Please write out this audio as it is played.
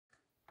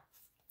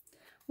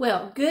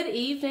Well, good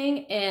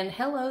evening and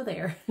hello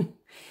there.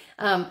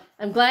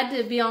 I'm glad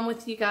to be on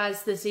with you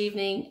guys this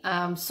evening.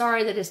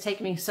 Sorry that it's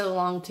taken me so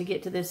long to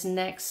get to this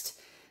next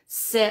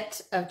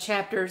set of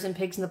chapters in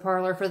Pigs in the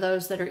Parlor for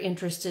those that are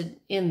interested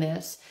in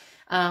this.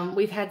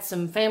 We've had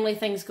some family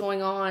things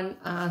going on,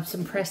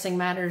 some pressing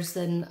matters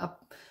and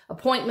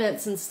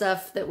appointments and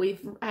stuff that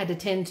we've had to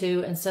tend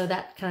to, and so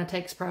that kind of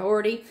takes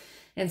priority.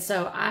 And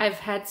so I've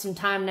had some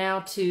time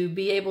now to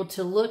be able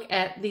to look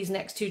at these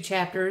next two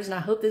chapters, and I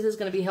hope this is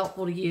going to be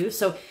helpful to you.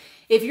 So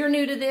if you're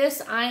new to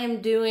this, I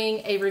am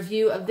doing a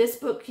review of this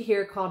book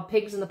here called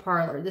Pigs in the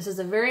Parlor. This is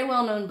a very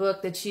well-known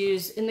book that's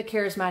used in the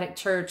charismatic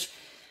church,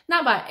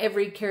 not by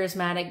every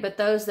charismatic, but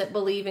those that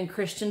believe in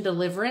Christian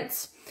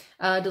deliverance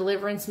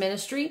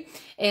ministry.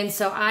 And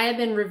so I have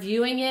been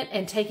reviewing it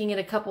and taking it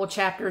a couple of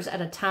chapters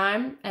at a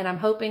time, and I'm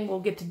hoping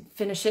we'll get to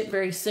finish it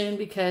very soon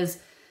because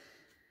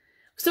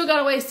still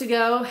got a ways to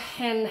go,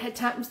 and at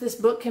times this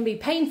book can be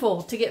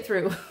painful to get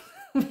through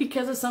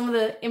because of some of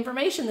the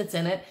information that's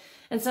in it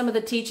and some of the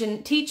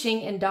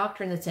teaching and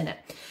doctrine that's in it.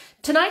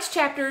 Tonight's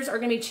chapters are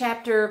going to be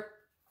chapter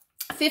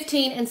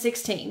 15 and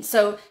 16.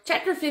 So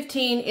chapter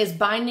 15 is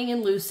binding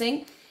and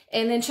loosing,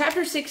 and then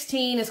chapter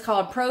 16 is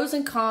called pros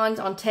and cons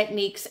on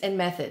techniques and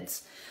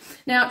methods.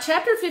 Now,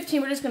 chapter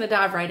 15, we're just going to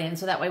dive right in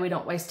so that way we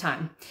don't waste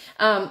time.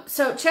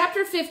 So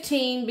chapter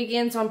 15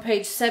 begins on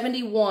page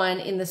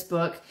 71 in this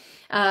book.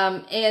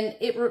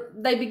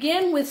 They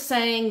begin with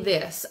saying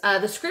this: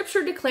 the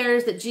scripture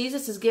declares that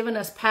Jesus has given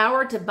us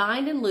power to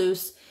bind and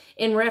loose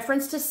in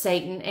reference to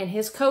Satan and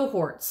his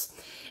cohorts.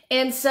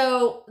 And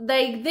so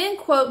they then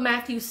quote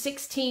Matthew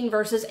 16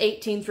 verses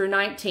 18 through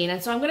 19.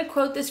 And so I'm going to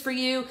quote this for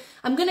you.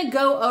 I'm going to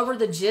go over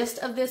the gist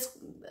of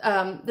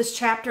this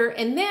chapter,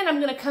 and then I'm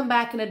going to come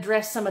back and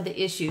address some of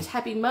the issues.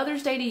 Happy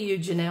Mother's Day to you,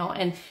 Janelle,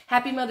 and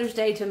happy Mother's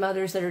Day to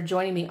mothers that are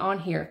joining me on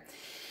here.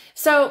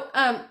 So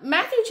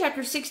Matthew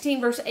chapter 16,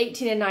 verse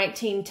 18 and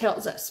 19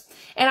 tells us,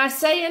 "And I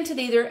say unto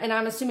thee," and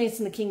I'm assuming it's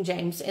in the King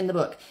James in the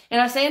book,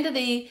 "And I say unto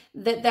thee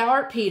that thou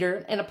art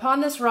Peter, and upon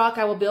this rock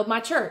I will build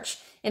my church,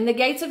 and the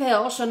gates of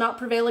hell shall not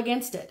prevail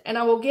against it. And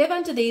I will give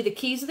unto thee the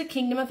keys of the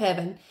kingdom of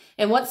heaven,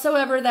 and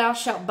whatsoever thou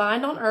shalt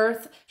bind on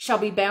earth shall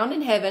be bound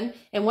in heaven,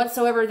 and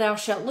whatsoever thou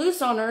shalt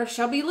loose on earth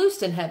shall be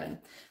loosed in heaven."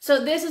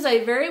 So this is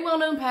a very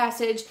well-known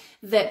passage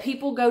that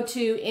people go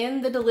to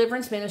in the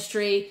deliverance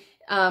ministry.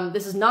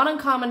 This is not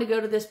uncommon to go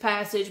to this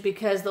passage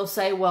because they'll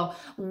say, well,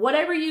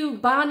 whatever you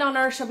bind on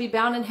earth shall be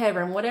bound in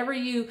heaven. Whatever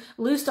you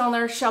loosed on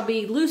earth shall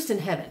be loosed in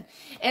heaven.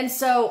 And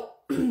so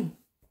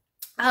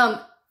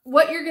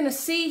what you're going to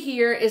see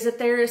here is that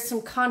there is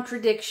some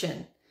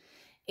contradiction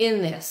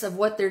in this of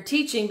what they're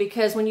teaching,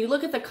 because when you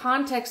look at the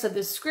context of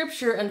this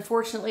scripture,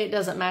 unfortunately, it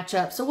doesn't match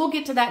up. So we'll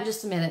get to that in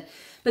just a minute.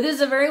 But this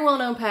is a very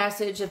well-known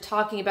passage of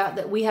talking about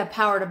that we have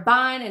power to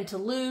bind and to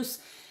loose.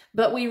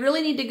 But we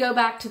really need to go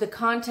back to the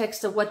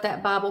context of what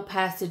that Bible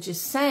passage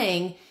is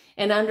saying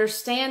and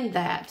understand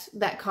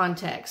that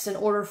context in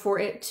order for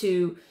it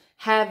to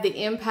have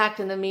the impact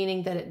and the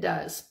meaning that it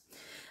does.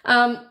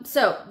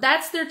 So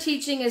that's their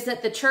teaching, is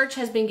that the church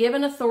has been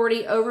given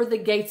authority over the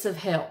gates of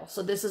hell.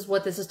 So this is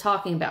what this is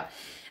talking about.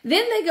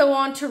 Then they go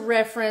on to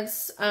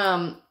reference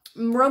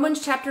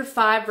Romans chapter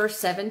 5, verse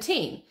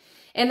 17.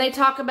 And they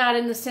talk about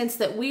it in the sense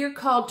that we are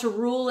called to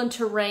rule and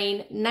to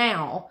reign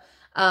now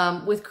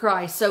with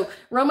Christ. So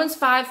Romans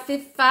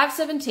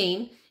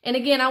 5:17. And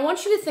again, I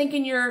want you to think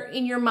in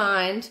your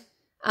mind,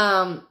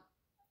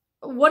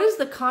 what is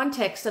the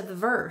context of the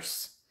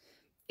verse?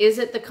 Is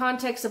it the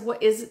context of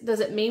does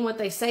it mean what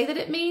they say that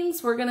it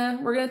means? We're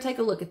gonna take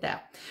a look at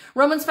that.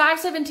 Romans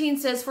 5:17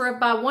 says, "For if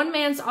by one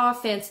man's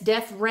offense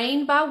death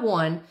reigned by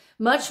one,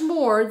 much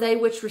more they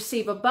which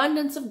receive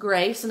abundance of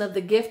grace and of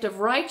the gift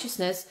of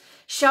righteousness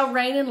shall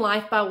reign in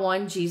life by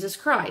one Jesus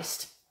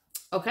Christ."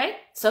 Okay,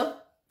 so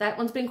that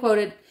one's been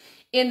quoted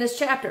in this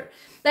chapter.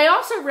 They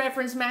also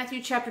reference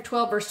Matthew chapter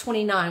 12, verse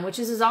 29, which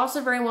is also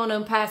a very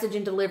well-known passage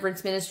in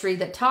deliverance ministry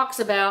that talks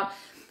about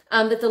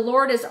that the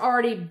Lord has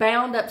already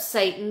bound up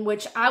Satan,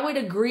 which I would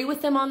agree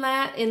with them on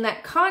that. In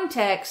that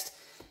context,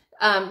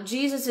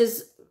 Jesus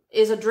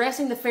is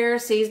addressing the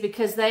Pharisees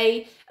because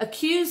they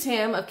accuse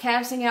him of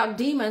casting out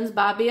demons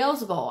by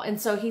Beelzebul. And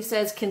so he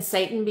says, can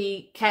Satan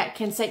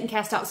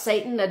cast out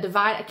Satan?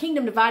 A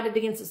kingdom divided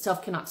against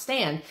itself cannot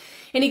stand.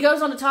 And he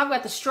goes on to talk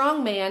about the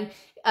strong man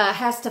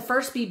has to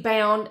first be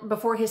bound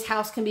before his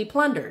house can be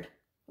plundered.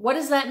 What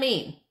does that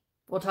mean?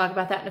 We'll talk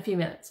about that in a few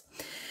minutes.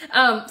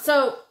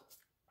 So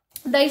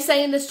they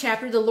say in this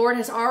chapter, the Lord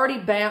has already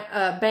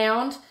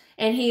bound,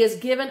 and he has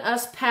given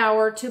us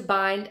power to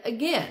bind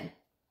again.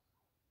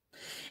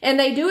 And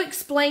they do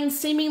explain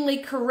seemingly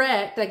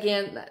correct.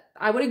 Again,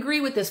 I would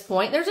agree with this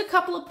point. There's a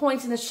couple of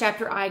points in this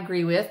chapter I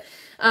agree with.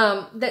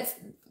 That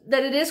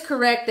it is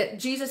correct that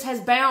Jesus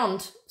has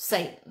bound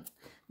Satan.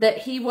 That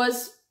he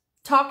was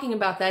talking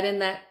about that in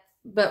that,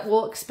 but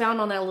we'll expound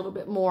on that a little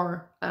bit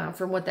more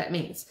from what that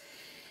means.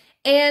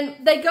 And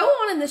they go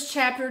on in this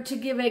chapter to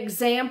give an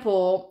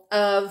example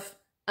of,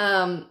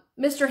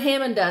 Mr.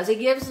 Hammond does. He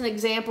gives an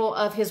example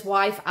of his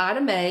wife,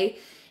 Ida Mae,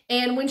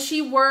 and when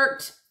she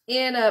worked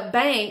in a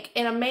bank,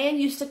 and a man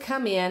used to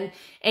come in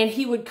and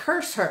he would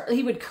curse her.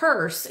 He would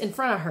curse in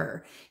front of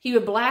her. He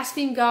would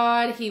blaspheme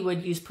God. He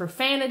would use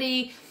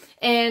profanity.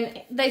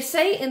 And they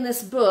say in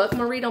this book, I'm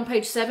going to read on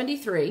page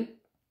 73,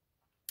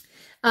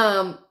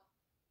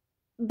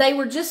 they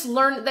were just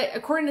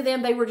according to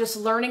them, they were just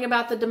learning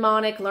about the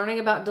demonic, learning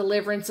about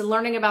deliverance, and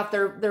learning about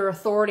their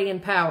authority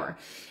and power.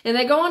 And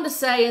they go on to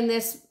say in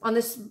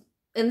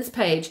this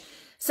page,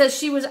 says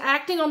she was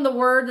acting on the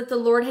word that the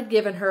Lord had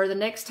given her. The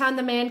next time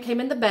the man came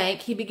in the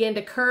bank, he began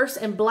to curse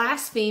and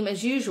blaspheme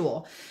as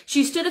usual.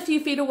 She stood a few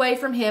feet away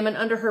from him and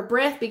under her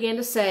breath began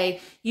to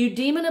say, "You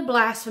demon of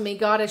blasphemy,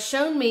 God has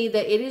shown me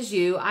that it is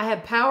you. I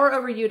have power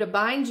over you to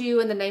bind you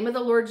in the name of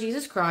the Lord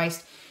Jesus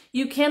Christ.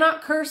 You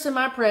cannot curse in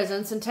my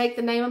presence and take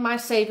the name of my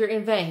Savior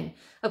in vain."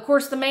 Of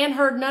course, the man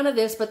heard none of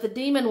this, but the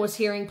demon was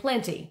hearing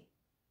plenty.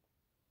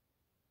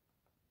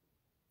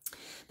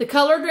 The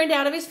color drained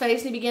out of his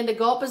face, and he began to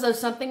gulp as though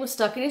something was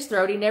stuck in his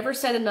throat. He never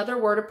said another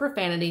word of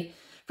profanity.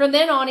 From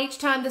then on, each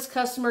time this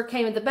customer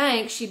came in the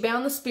bank, she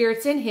bound the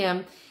spirits in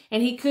him,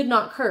 and he could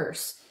not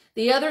curse.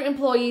 The other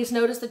employees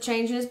noticed the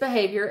change in his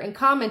behavior and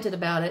commented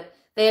about it.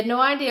 They had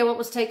no idea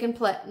what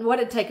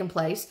had taken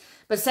place,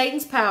 but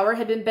Satan's power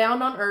had been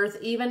bound on earth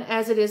even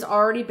as it is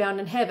already bound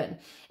in heaven.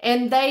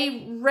 And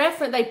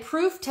they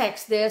proof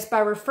text this by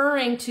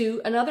referring to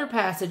another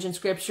passage in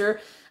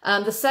Scripture,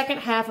 the second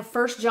half of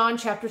 1 John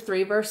chapter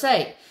 3, verse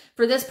 8.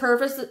 For this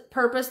purpose,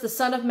 the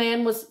Son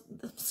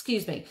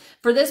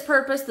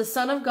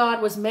of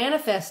God was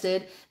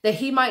manifested that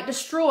he might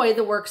destroy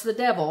the works of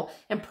the devil.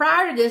 And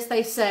prior to this,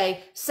 they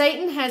say,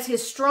 Satan has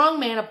his strong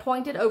man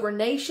appointed over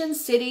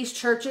nations, cities,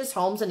 churches,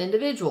 homes, and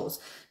individuals.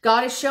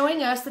 God is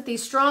showing us that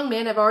these strong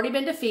men have already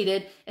been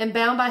defeated and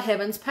bound by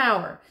heaven's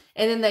power.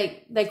 And then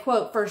they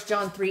quote 1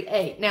 John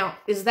 3:8. Now,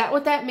 is that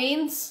what that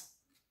means?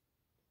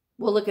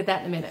 We'll look at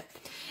that in a minute.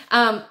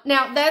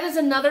 Now, that is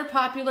another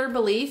popular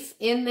belief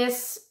in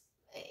this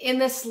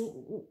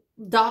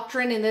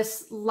doctrine, in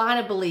this line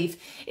of belief,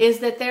 is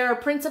that there are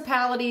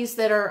principalities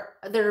that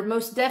are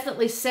most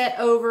definitely set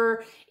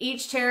over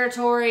each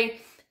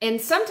territory. And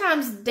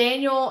sometimes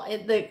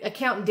the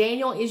account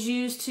Daniel is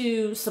used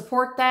to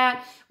support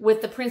that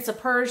with the Prince of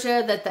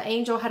Persia, that the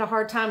angel had a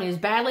hard time. He was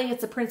battling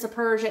against the Prince of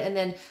Persia, and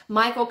then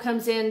Michael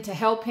comes in to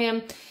help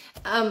him.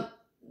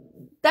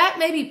 That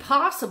may be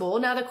possible.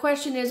 Now, the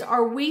question is,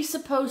 are we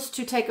supposed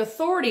to take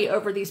authority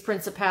over these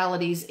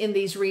principalities in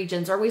these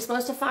regions? Are we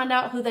supposed to find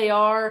out who they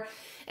are?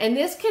 And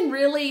this can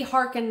really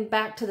harken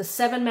back to the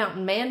Seven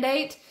Mountain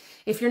Mandate.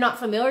 If you're not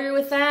familiar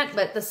with that,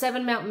 but the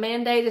Seven Mountain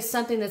Mandate is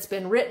something that's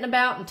been written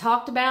about and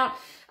talked about.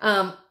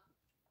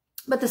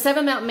 But the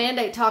Seven Mountain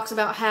Mandate talks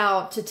about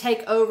how to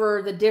take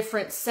over the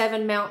different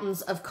seven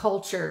mountains of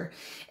culture.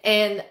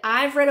 And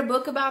I've read a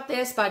book about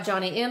this by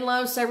Johnny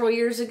Enlow several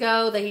years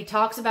ago that he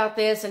talks about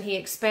this, and he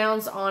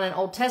expounds on an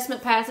Old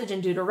Testament passage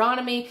in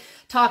Deuteronomy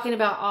talking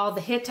about all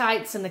the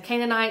Hittites and the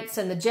Canaanites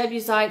and the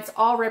Jebusites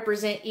all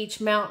represent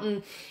each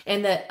mountain,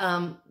 and that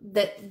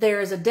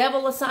there is a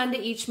devil assigned to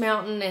each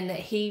mountain, and that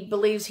he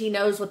believes he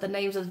knows what the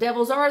names of the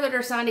devils are that are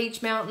assigned to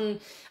each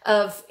mountain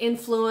of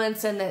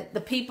influence, and that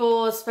the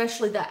people,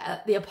 especially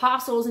the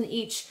apostles in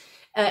each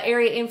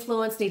area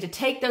influence, need to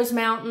take those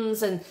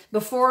mountains, and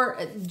before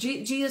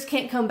Jesus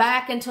can't come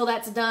back until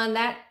that's done.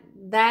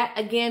 That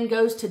again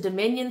goes to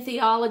dominion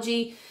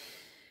theology.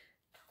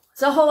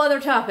 It's a whole other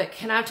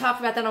topic, and I've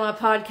talked about that on my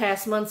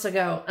podcast months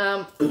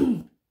ago.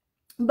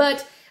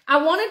 But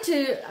I wanted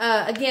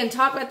to again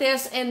talk about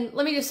this, and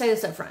let me just say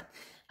this up front.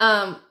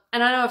 And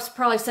I know I've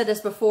probably said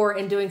this before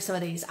in doing some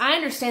of these. I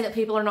understand that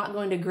people are not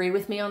going to agree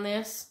with me on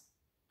this,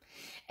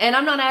 and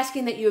I'm not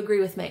asking that you agree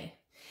with me.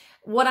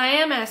 What I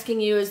am asking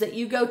you is that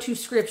you go to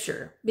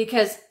Scripture,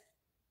 because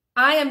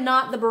I am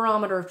not the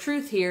barometer of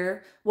truth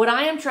here. What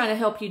I am trying to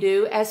help you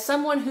do, as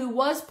someone who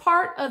was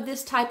part of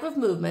this type of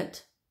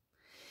movement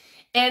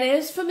and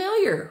is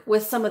familiar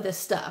with some of this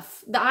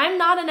stuff, I'm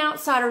not an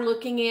outsider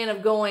looking in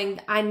of going,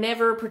 I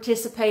never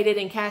participated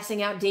in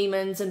casting out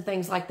demons and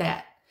things like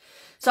that.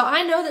 So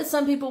I know that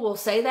some people will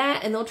say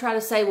that, and they'll try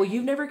to say, well,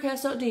 you've never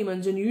cast out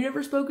demons and you've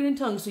never spoken in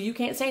tongues, so you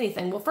can't say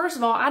anything. Well, first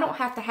of all, I don't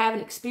have to have an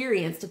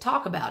experience to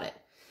talk about it.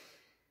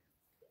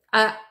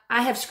 I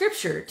have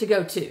Scripture to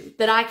go to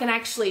that I can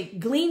actually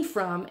glean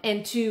from,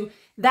 and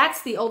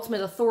that's the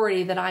ultimate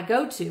authority that I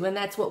go to, and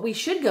that's what we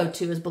should go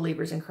to as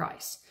believers in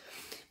Christ.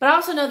 But I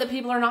also know that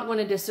people are not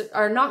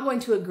going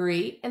to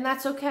agree, and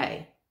that's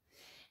okay.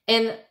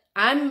 And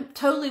I'm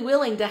totally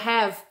willing to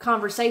have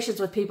conversations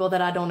with people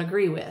that I don't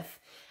agree with.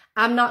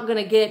 I'm not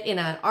going to get in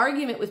an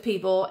argument with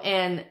people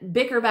and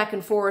bicker back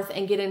and forth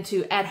and get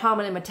into ad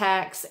hominem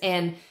attacks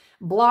and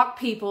block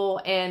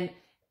people and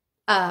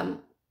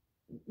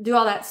do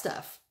all that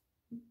stuff.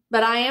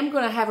 But I am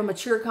going to have a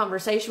mature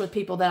conversation with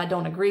people that I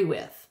don't agree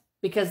with,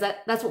 because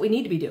that's what we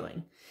need to be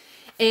doing.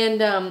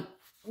 And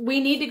we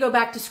need to go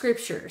back to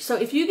Scripture. So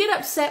if you get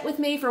upset with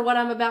me for what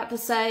I'm about to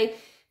say,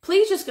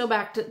 please just go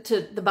back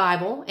to the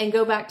Bible and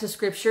go back to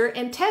Scripture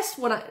and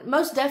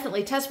most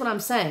definitely test what I'm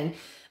saying.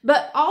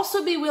 but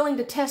also be willing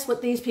to test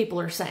what these people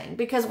are saying.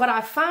 Because what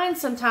I find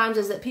sometimes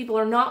is that people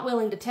are not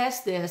willing to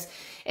test this.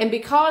 And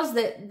because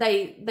that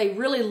they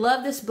really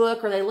love this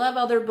book, or they love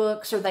other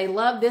books, or they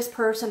love this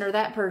person or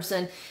that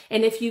person.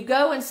 And if you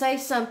go and say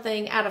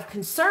something out of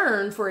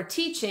concern for a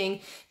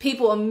teaching,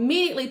 people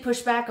immediately push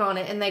back on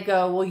it and they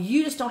go, well,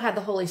 you just don't have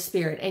the Holy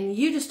Spirit, and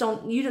you just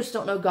don't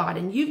know God,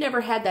 and you've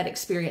never had that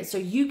experience, so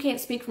you can't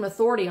speak from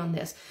authority on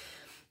this.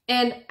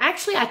 And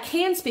actually, I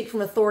can speak from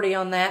authority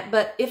on that,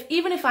 but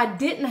even if I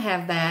didn't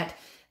have that,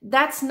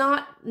 that's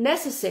not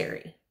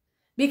necessary,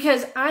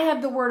 because I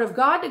have the Word of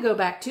God to go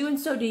back to, and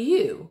so do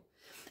you.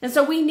 And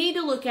so we need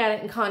to look at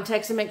it in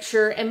context and make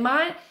sure. And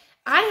I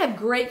have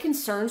great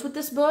concerns with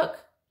this book,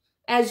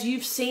 as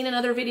you've seen in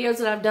other videos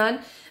that I've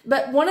done.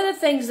 But one of the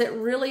things that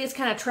really is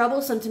kind of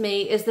troublesome to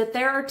me is that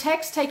there are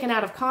texts taken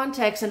out of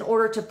context in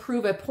order to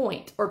prove a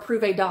point or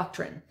prove a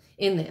doctrine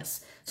in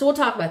this. So we'll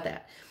talk about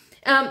that.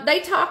 They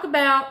talk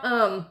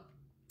about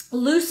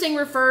loosing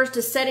refers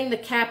to setting the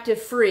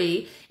captive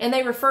free, and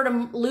they refer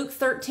to Luke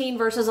 13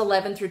 verses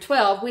 11 through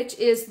 12, which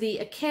is the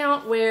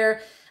account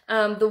where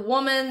the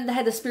woman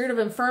had the spirit of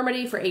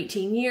infirmity for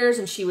 18 years,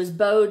 and she was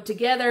bowed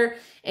together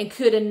and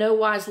could in no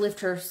wise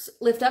lift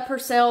up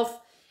herself.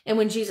 And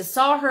when Jesus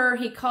saw her,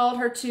 he called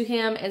her to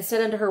him and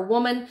said unto her,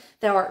 Woman,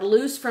 thou art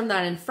loosed from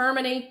thine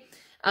infirmity.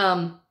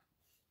 And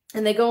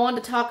they go on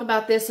to talk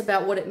about this,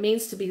 about what it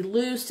means to be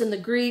loosed in the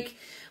Greek,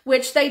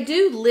 which they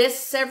do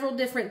list several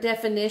different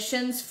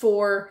definitions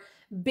for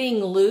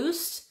being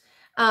loosed.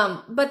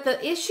 But the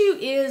issue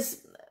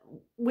is,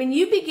 when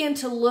you begin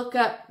to look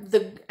up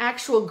the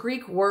actual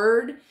Greek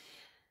word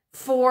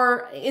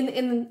for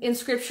in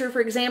Scripture, for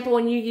example,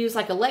 when you use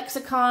like a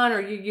lexicon, or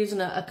you're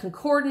using a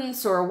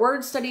concordance or a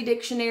word study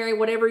dictionary,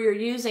 whatever you're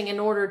using in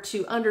order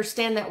to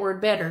understand that word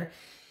better,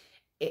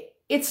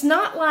 it's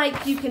not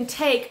like you can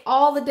take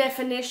all the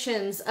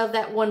definitions of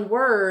that one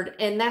word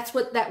and that's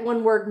what that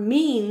one word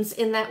means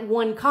in that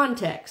one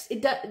context.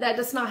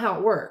 That's not how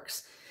it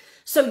works.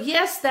 So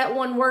yes, that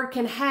one word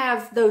can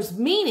have those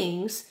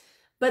meanings,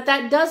 but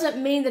that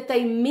doesn't mean that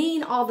they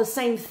mean all the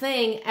same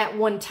thing at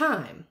one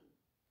time.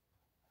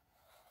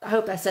 I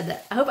hope I said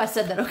that. I hope I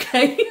said that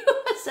okay.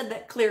 I said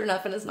that clear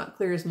enough, and it's not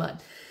clear as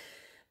mud.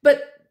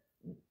 But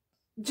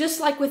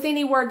just like with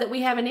any word that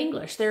we have in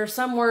English, there are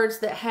some words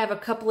that have a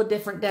couple of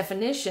different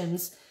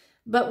definitions,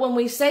 but when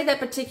we say that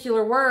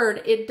particular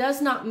word, it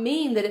does not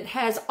mean that it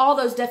has all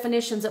those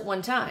definitions at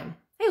one time.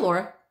 Hey,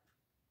 Laura.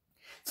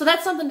 So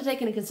that's something to take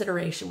into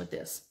consideration with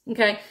this,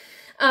 okay?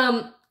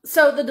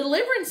 So the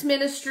Deliverance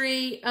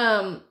Ministry,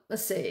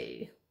 let's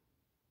see.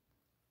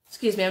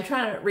 Excuse me, I'm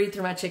trying to read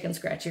through my chicken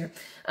scratch here.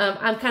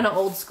 I'm kind of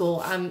old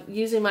school. I'm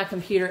using my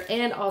computer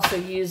and also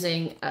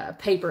using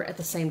paper at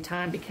the same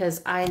time,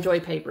 because I enjoy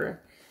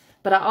paper,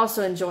 but I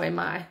also enjoy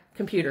my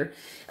computer.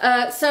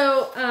 They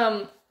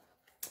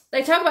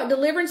talk about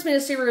Deliverance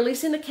Ministry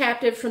releasing the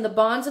captive from the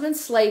bonds of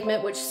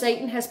enslavement which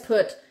Satan has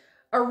put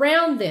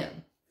around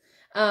them.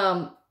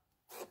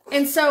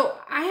 And so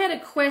I had a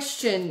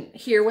question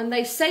here. When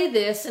they say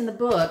this in the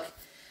book,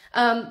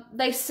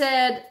 they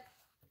said,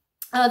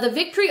 the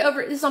victory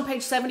over, this is on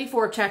page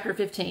 74 of chapter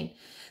 15.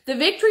 The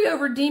victory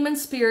over demon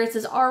spirits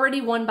is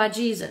already won by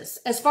Jesus.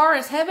 As far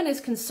as heaven is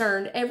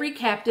concerned, every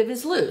captive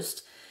is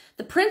loosed.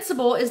 The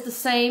principle is the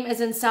same as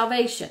in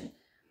salvation.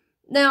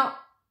 Now,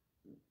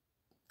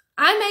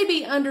 I may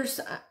be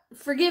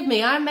forgive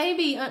me, I may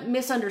be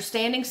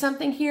misunderstanding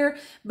something here,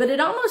 but it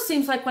almost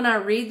seems like when I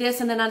read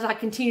this, and then as I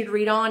continue to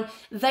read on,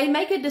 they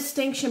make a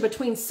distinction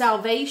between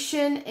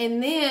salvation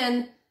and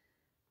then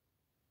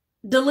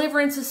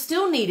deliverance is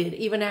still needed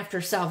even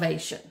after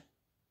salvation.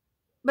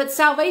 But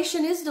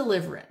salvation is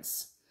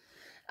deliverance.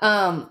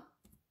 And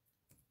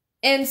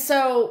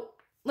so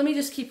let me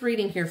just keep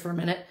reading here for a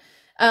minute.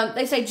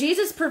 They say,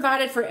 Jesus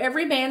provided for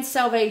every man's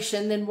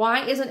salvation, then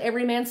why isn't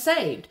every man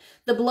saved?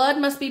 The blood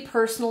must be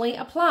personally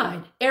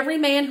applied. Every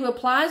man who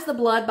applies the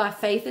blood by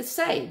faith is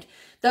saved.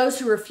 Those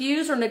who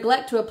refuse or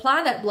neglect to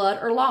apply that blood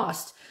are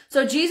lost.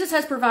 So Jesus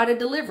has provided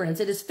deliverance.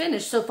 It is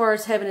finished so far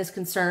as heaven is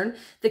concerned.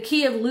 The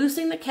key of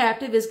loosing the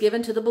captive is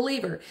given to the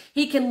believer.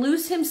 He can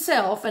loose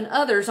himself and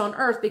others on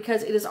earth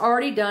because it is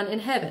already done in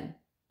heaven.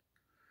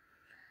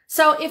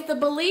 So if the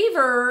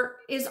believer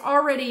is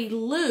already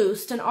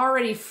loosed and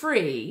already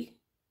free,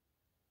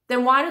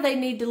 then why do they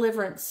need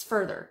deliverance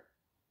further?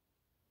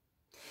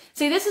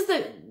 See, this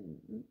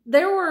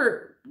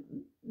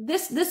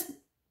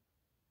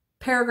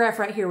paragraph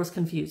right here was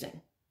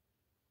confusing.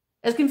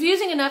 As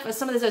confusing enough as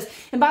some of this is.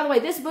 And by the way,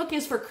 this book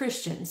is for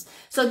Christians.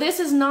 So this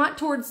is not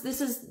towards,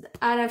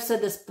 I've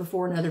said this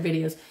before in other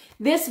videos.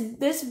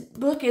 This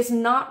book is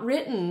not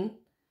written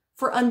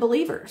for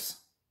unbelievers.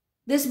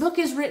 This book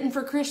is written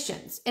for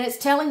Christians. And it's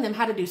telling them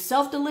how to do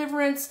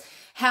self-deliverance,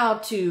 how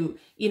to,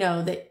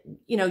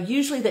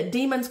 usually that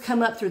demons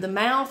come up through the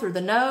mouth or the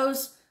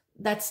nose.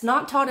 That's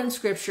not taught in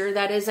Scripture.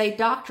 That is a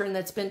doctrine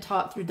that's been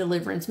taught through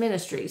deliverance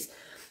ministries.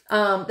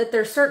 That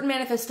there's certain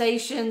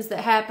manifestations that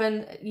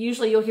happen.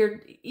 Usually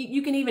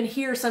you can even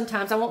hear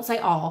sometimes, I won't say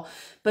all,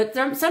 but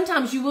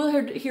sometimes you will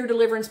hear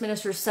deliverance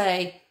ministers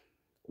say,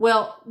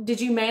 Well,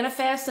 did you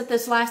manifest at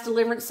this last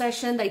deliverance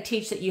session? They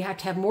teach that you have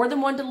to have more than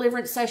one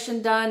deliverance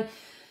session done.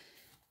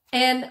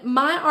 And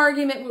my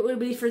argument would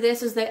be for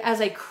this is that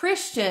as a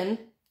Christian,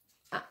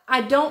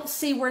 I don't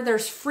see where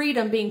there's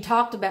freedom being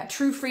talked about,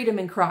 true freedom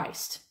in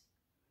Christ.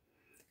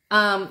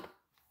 I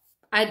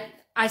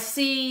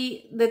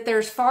see that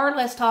there's far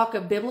less talk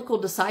of biblical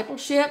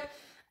discipleship,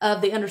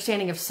 of the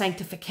understanding of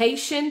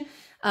sanctification.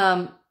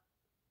 And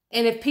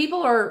if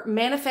people are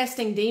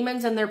manifesting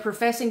demons and they're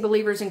professing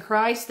believers in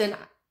Christ, then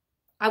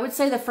I would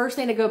say the first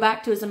thing to go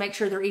back to is to make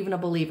sure they're even a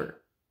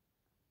believer.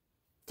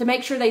 To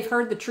make sure they've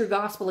heard the true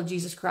gospel of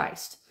Jesus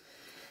Christ.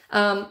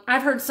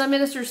 I've heard some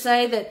ministers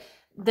say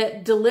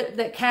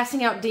that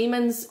casting out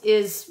demons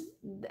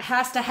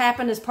has to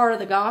happen as part of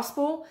the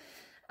gospel.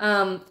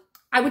 I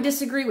would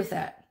disagree with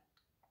that.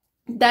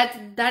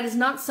 That is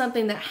not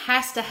something that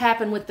has to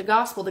happen with the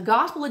gospel. The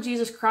gospel of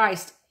Jesus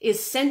Christ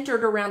is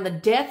centered around the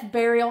death,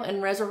 burial,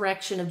 and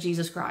resurrection of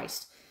Jesus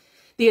Christ.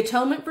 The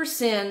atonement for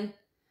sin,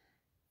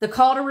 the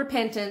call to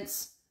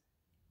repentance,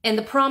 and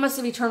the promise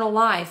of eternal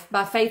life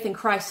by faith in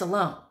Christ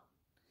alone.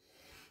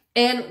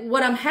 And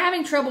what I'm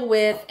having trouble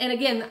with, and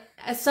again,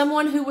 as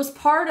someone who was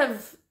part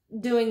of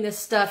doing this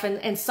stuff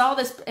and saw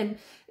this and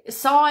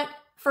saw it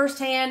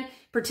firsthand,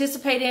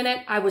 participate in it.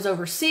 I was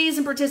overseas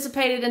and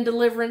participated in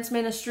deliverance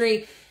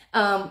ministry,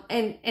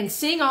 and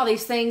seeing all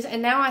these things.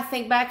 And now I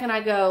think back and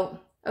I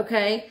go,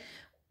 okay,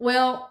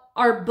 well,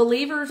 are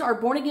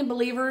born again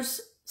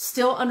believers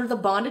still under the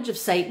bondage of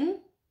Satan?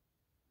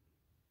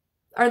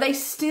 Are they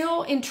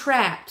still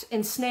entrapped,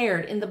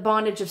 ensnared in the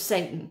bondage of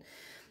Satan?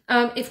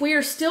 If we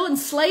are still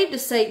enslaved to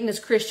Satan as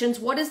Christians,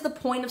 what is the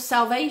point of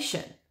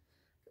salvation?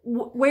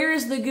 Where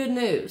is the good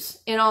news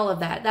in all of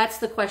that? That's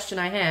the question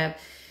I have.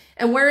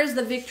 And where is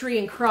the victory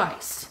in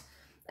Christ?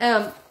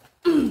 Now,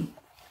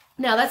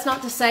 that's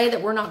not to say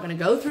that we're not going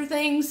to go through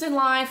things in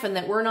life and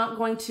that we're not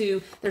going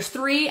to... There's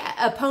three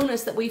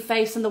opponents that we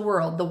face in the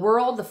world: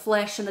 the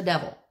flesh, and the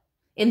devil.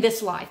 In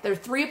this life, there are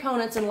three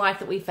opponents in life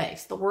that we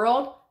face: the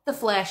world, the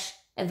flesh,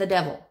 and the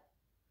devil.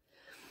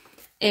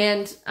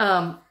 And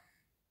I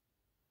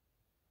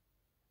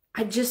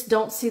just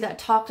don't see that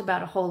talked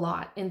about a whole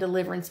lot in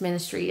deliverance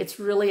ministry. It's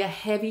really a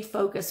heavy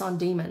focus on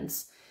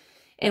demons.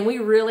 And we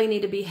really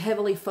need to be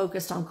heavily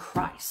focused on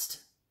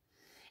Christ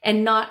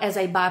and not as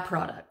a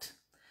byproduct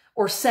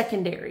or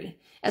secondary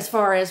as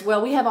far as,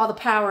 well, we have all the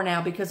power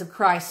now because of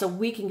Christ, so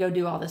we can go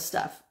do all this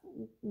stuff.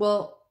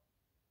 Well,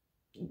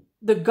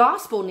 the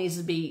gospel needs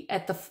to be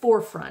at the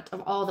forefront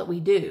of all that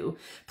we do.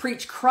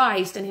 Preach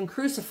Christ and Him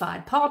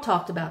crucified. Paul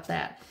talked about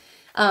that.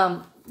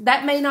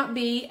 That may not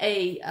be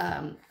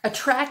a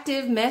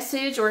attractive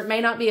message, or it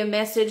may not be a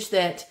message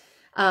that,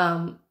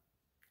 I'm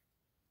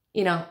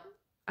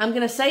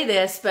going to say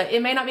this, but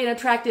it may not be an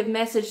attractive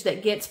message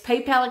that gets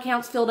PayPal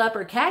accounts filled up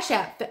or Cash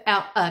App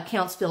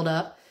accounts filled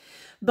up,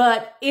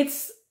 but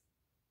it's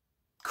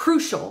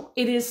crucial.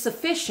 It is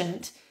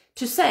sufficient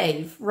to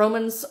save.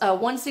 Romans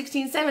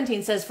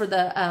 1:16-17 says, for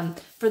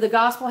the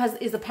gospel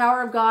is the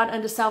power of God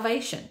unto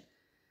salvation,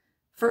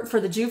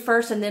 for the Jew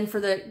first and then for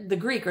the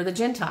Greek or the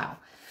Gentile.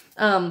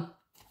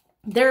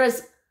 There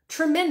is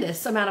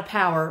tremendous amount of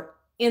power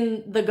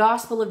in the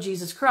gospel of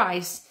Jesus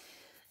Christ.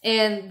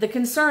 And the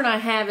concern I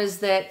have is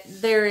that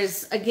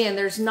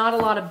there's not a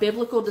lot of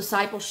biblical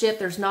discipleship.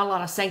 There's not a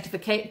lot of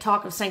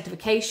talk of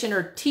sanctification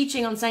or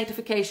teaching on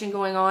sanctification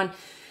going on.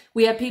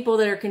 We have people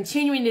that are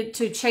continuing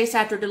to chase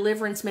after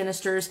deliverance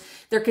ministers.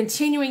 They're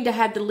continuing to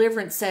have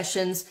deliverance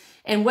sessions.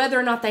 And whether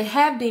or not they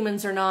have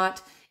demons or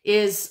not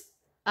is,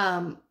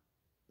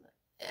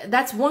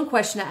 that's one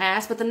question to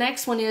ask. But the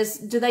next one is,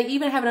 do they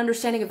even have an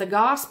understanding of the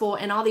gospel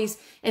and all these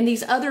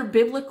other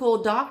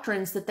biblical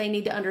doctrines that they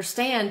need to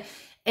understand?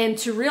 And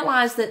to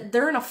realize that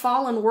they're in a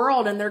fallen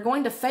world and they're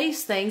going to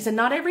face things, and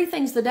not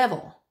everything's the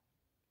devil.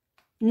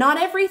 Not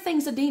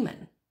everything's a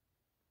demon.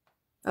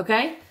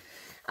 Okay?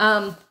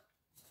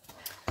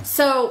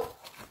 So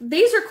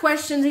these are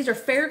questions, these are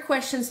fair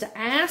questions to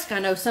ask. I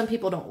know some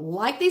people don't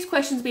like these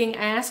questions being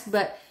asked,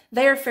 but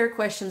they are fair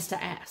questions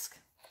to ask.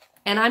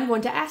 And I'm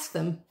going to ask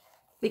them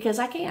because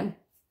I can.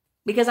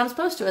 Because I'm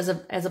supposed to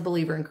as a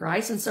believer in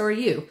Christ, and so are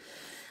you.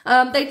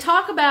 They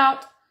talk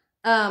about...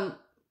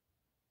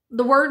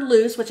 the word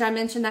loose, which I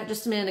mentioned that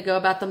just a minute ago,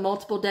 about the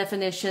multiple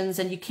definitions,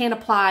 and you can't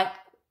apply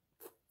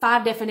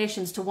 5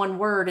 definitions to one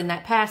word in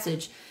that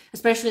passage,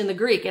 especially in the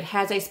Greek. It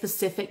has a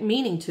specific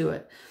meaning to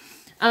it.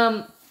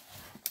 And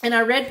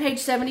I read page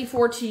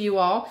 74 to you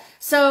all.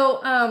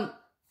 So,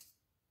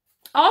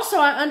 also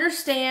I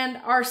understand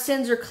our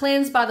sins are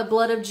cleansed by the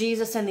blood of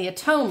Jesus and the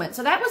atonement.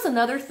 So that was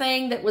another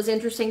thing that was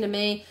interesting to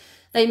me.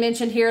 They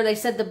mentioned here, they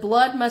said the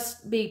blood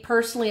must be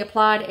personally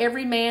applied.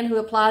 Every man who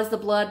applies the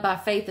blood by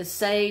faith is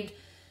saved.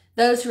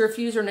 Those who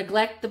refuse or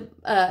neglect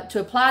to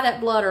apply that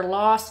blood are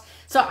lost.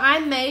 So I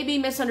may be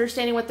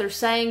misunderstanding what they're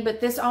saying, but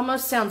this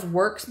almost sounds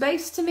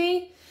works-based to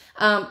me.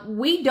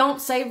 We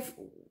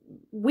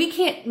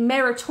can't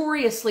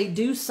meritoriously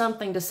do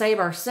something to save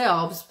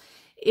ourselves.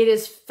 It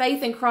is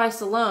faith in Christ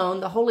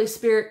alone. The Holy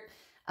Spirit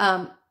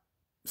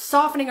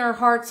softening our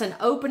hearts and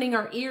opening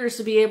our ears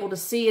to be able to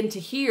see and to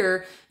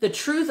hear the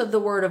truth of the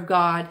Word of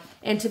God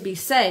and to be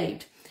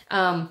saved.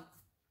 And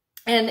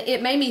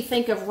it made me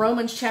think of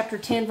Romans chapter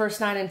 10, verse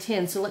 9 and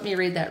 10. So let me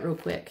read that real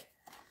quick.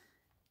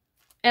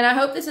 And I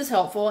hope this is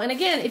helpful. And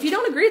again, if you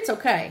don't agree, it's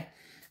okay.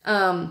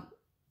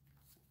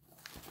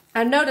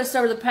 I've noticed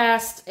over the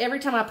past, every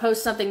time I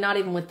post something, not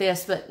even with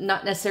this, but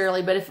not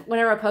necessarily, but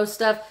whenever I post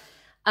stuff,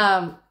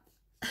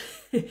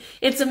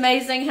 it's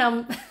amazing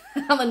how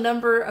the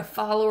number of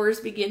followers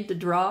begin to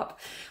drop,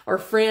 or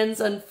friends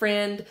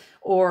unfriend,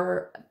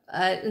 or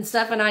and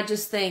stuff. And I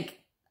just think,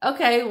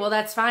 okay, well,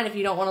 that's fine if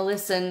you don't want to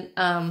listen.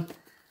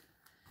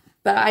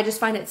 But I just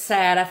find it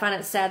sad. I find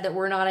it sad that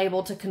we're not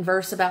able to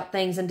converse about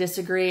things and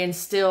disagree and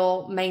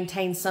still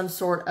maintain some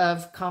sort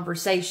of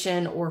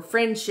conversation or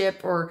friendship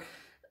or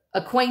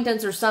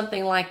acquaintance or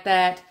something like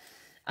that,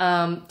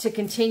 to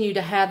continue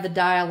to have the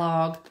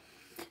dialogue.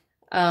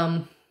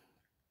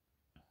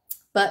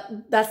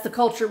 But that's the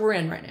culture we're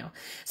in right now.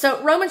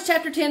 So Romans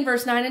chapter 10,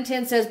 verse 9 and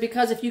 10 says,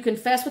 because if you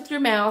confess with your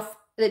mouth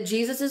that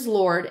Jesus is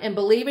Lord and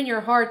believe in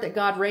your heart that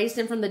God raised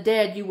him from the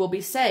dead, you will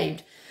be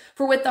saved.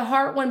 For with the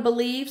heart one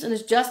believes and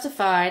is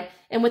justified,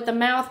 and with the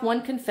mouth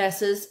one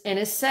confesses and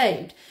is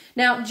saved.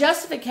 Now,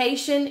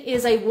 justification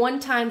is a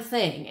one-time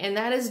thing, and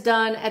that is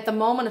done at the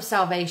moment of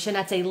salvation.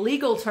 That's a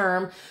legal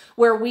term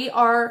where we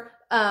are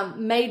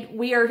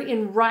we are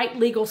in right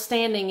legal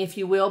standing, if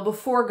you will,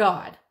 before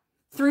God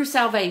through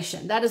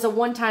salvation. That is a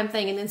one-time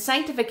thing. And then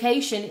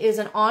sanctification is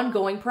an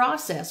ongoing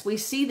process. We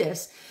see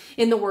this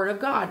in the Word of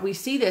God. We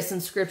see this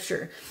in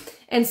Scripture.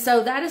 And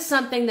so that is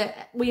something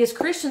that we as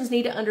Christians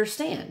need to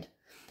understand.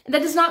 And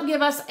that does not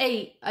give us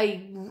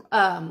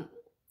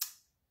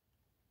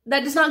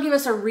that does not give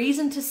us a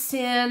reason to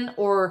sin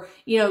or,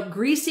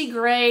 greasy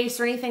grace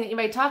or anything that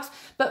anybody talks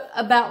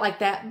about like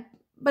that.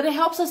 But it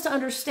helps us to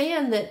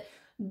understand that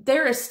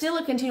there is still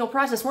a continual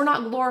process. We're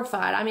not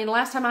glorified. I mean,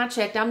 last time I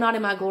checked, I'm not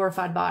in my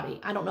glorified body.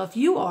 I don't know if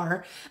you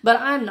are,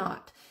 but I'm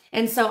not.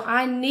 And so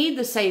I need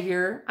the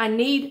Savior. I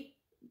need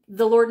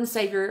the Lord and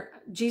Savior,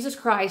 Jesus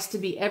Christ, to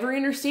be ever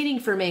interceding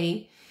for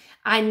me.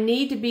 I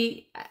need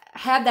to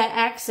have that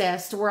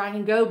access to where I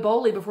can go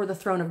boldly before the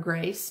throne of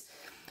grace,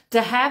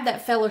 to have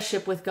that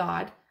fellowship with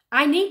God.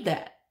 I need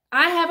that.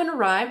 I haven't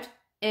arrived,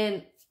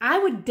 and I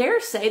would dare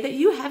say that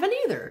you haven't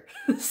either.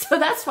 So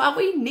that's why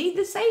we need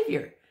the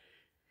Savior.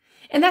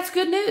 And that's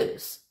good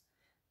news.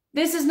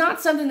 This is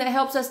not something that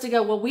helps us to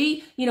go, well,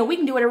 we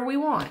can do whatever we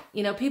want.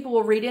 People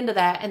will read into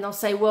that and they'll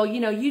say, well,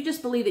 you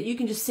just believe that you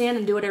can just sin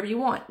and do whatever you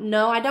want.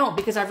 No, I don't,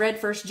 because I've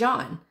read 1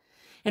 John.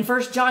 And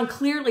 1 John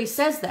clearly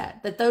says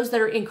that those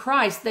that are in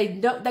Christ, they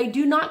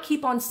do not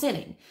keep on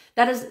sinning.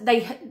 That is,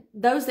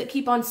 those that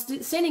keep on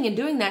sinning and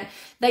doing that,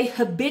 they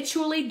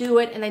habitually do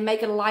it and they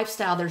make it a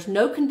lifestyle. There's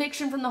no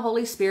conviction from the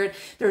Holy Spirit.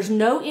 There's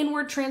no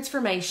inward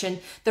transformation.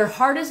 Their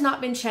heart has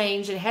not been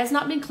changed. It has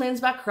not been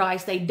cleansed by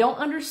Christ. They don't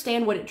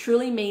understand what it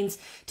truly means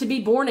to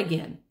be born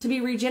again, to be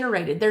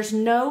regenerated. There's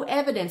no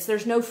evidence.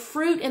 There's no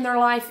fruit in their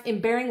life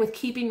in bearing with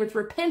keeping with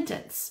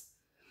repentance.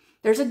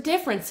 There's a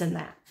difference in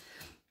that.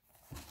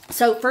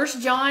 So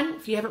 1 John,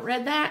 if you haven't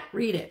read that,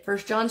 read it. 1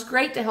 John's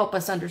great to help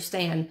us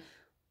understand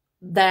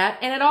that.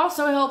 And it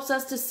also helps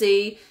us to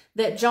see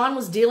that John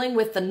was dealing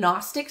with the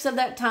Gnostics of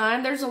that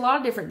time. There's a lot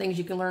of different things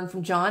you can learn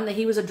from John, that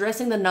he was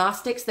addressing the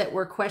Gnostics that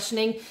were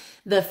questioning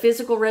the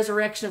physical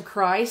resurrection of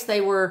Christ.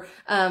 They were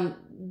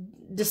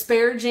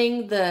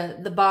disparaging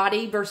the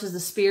body versus the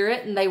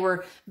spirit, and they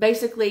were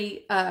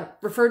basically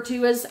referred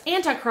to as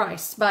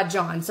antichrists by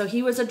John. So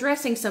he was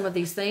addressing some of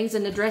these things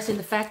and addressing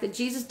the fact that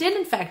Jesus did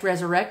in fact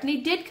resurrect, and he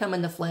did come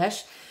in the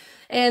flesh,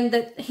 and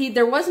that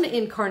there was an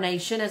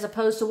incarnation as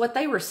opposed to what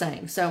they were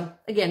saying. So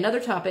again, another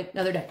topic,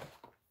 another day.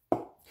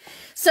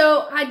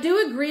 So I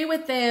do agree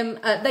with them.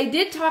 They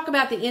did talk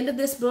about the end of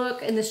this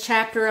book in this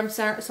chapter. I'm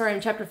sorry,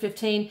 in chapter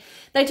 15.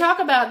 They talk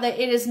about that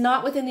it is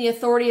not within the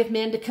authority of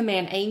men to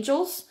command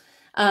angels.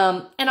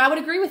 And I would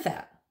agree with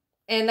that.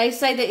 And they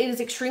say that it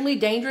is extremely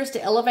dangerous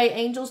to elevate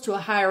angels to a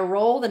higher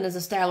role than is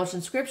established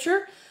in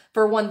Scripture,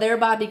 for one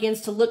thereby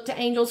begins to look to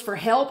angels for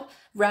help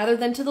rather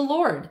than to the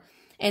Lord,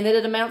 and that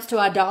it amounts to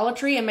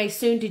idolatry and may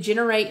soon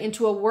degenerate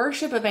into a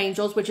worship of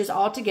angels, which is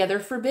altogether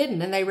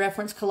forbidden. And they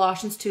reference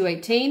Colossians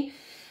 2:18.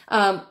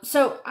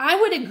 So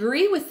I would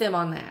agree with them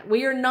on that.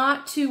 We are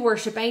not to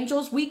worship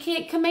angels. We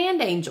can't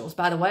command angels,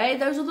 by the way.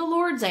 Those are the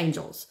Lord's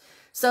angels.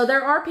 So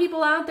there are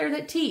people out there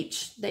that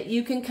teach that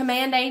you can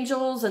command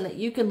angels and that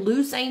you can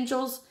loose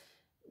angels.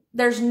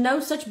 There's no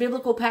such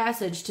biblical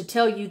passage to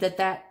tell you that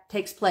that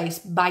takes place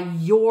by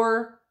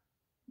your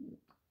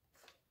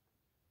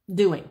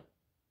doing.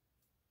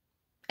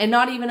 And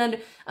not even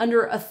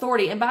under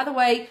authority. And by the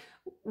way,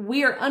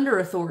 we are under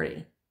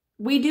authority.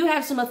 We do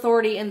have some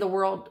authority in the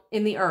world,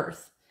 in the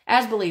earth,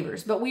 as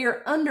believers, but we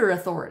are under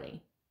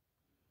authority.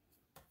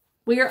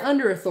 We are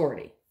under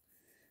authority.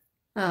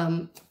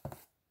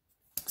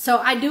 So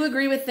I do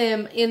agree with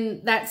them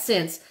in that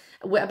sense.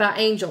 about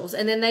angels.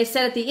 And then they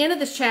said at the end of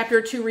this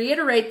chapter, to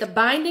reiterate, the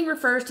binding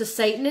refers to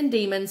Satan and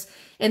demons,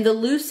 and the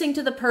loosing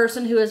to the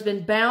person who has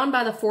been bound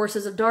by the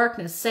forces of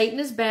darkness. Satan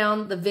is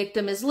bound, the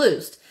victim is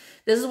loosed.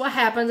 This is what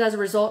happens as a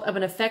result of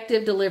an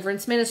effective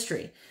deliverance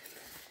ministry.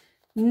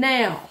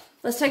 Now,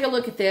 let's take a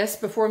look at this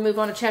before we move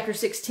on to chapter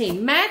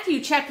 16.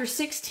 Matthew chapter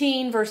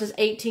 16, verses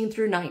 18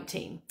 through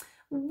 19.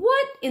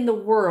 What in the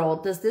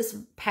world does this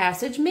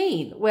passage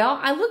mean? Well,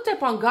 I looked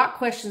up on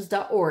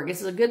gotquestions.org.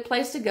 This is a good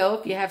place to go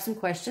if you have some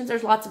questions.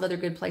 There's lots of other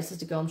good places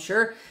to go, I'm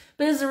sure,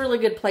 but this is a really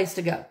good place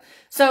to go.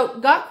 So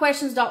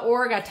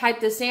gotquestions.org, I typed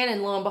this in,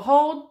 and lo and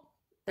behold,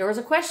 there was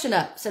a question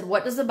up. It said,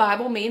 what does the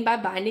Bible mean by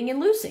binding and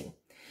loosing?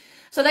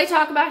 So they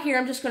talk about here,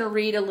 I'm just going to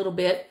read a little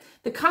bit.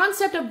 The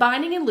concept of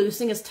binding and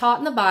loosing is taught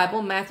in the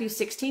Bible, Matthew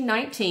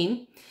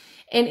 16:19.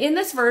 And in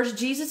this verse,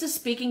 Jesus is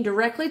speaking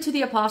directly to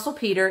the Apostle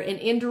Peter and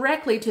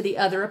indirectly to the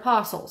other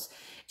apostles.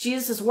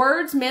 Jesus'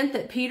 words meant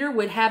that Peter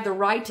would have the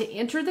right to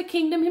enter the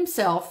kingdom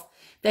himself,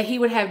 that he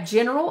would have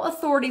general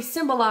authority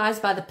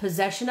symbolized by the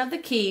possession of the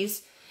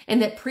keys,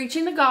 and that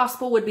preaching the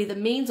gospel would be the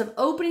means of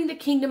opening the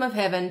kingdom of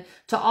heaven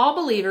to all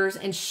believers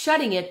and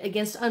shutting it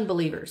against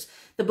unbelievers.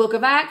 The book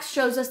of Acts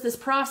shows us this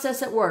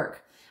process at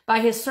work.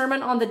 By his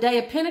sermon on the day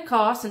of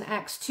Pentecost in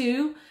Acts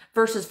 2,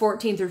 verses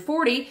 14 through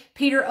 40,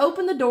 Peter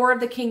opened the door of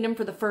the kingdom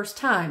for the first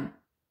time.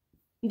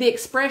 The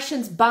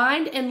expressions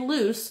bind and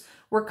loose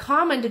were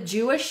common to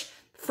Jewish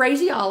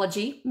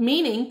phraseology,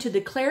 meaning to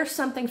declare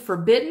something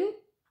forbidden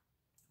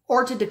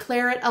or to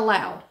declare it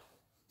aloud.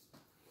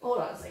 Hold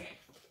on a second.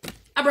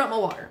 I brought my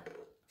water.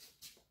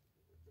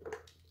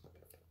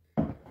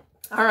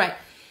 All right.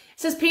 It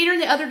says Peter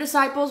and the other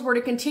disciples were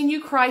to continue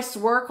Christ's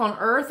work on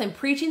earth and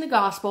preaching the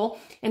gospel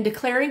and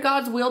declaring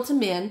God's will to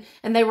men,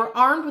 and they were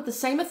armed with the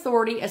same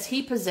authority as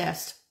he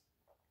possessed.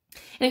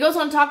 And it goes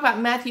on to talk about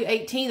Matthew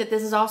 18, that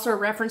this is also a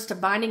reference to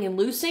binding and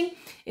loosing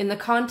in the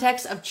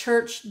context of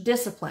church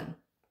discipline.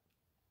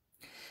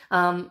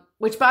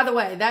 Which, by the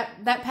way,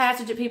 that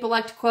passage that people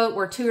like to quote,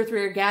 where 2 or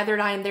 3 are gathered,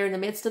 I am there in the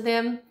midst of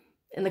them,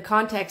 in the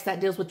context, that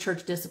deals with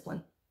church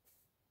discipline,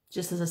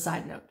 just as a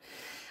side note.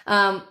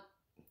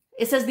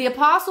 It says, the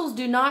apostles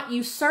do not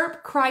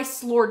usurp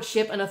Christ's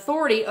lordship and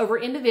authority over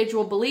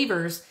individual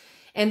believers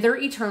and their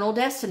eternal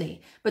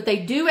destiny, but they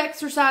do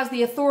exercise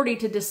the authority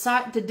to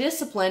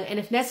discipline and,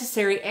 if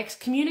necessary,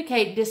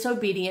 excommunicate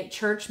disobedient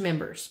church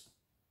members.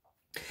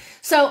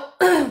 So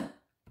I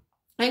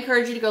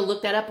encourage you to go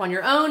look that up on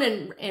your own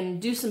and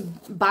do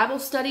some Bible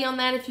study on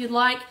that if you'd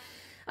like,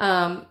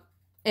 and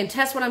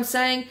test what I'm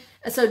saying.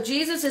 So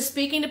Jesus is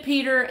speaking to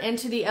Peter and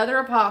to the other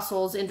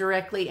apostles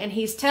indirectly, and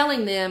he's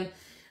telling them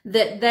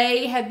that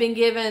they have been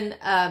given,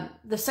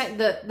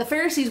 the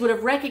Pharisees would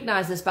have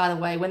recognized this, by the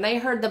way, when they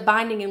heard the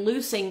binding and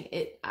loosing.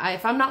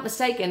 If I'm not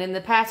mistaken, in the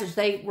passage,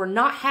 they were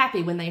not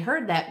happy when they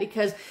heard that,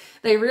 because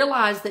they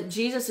realized that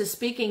Jesus is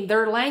speaking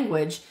their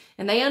language,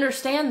 and they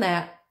understand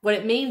that what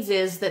it means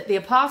is that the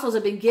apostles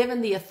have been given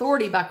the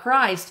authority by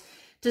Christ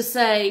to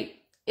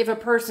say if a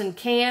person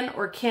can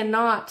or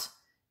cannot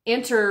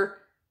enter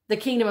the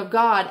kingdom of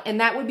God,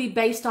 and that would be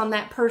based on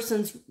that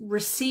person's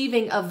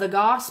receiving of the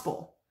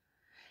gospel.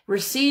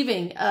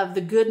 Receiving of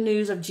the good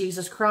news of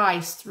Jesus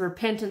Christ,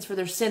 repentance for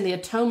their sin, the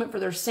atonement for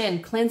their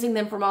sin, cleansing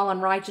them from all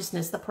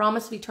unrighteousness, the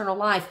promise of eternal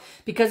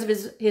life because of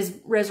his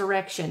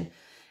resurrection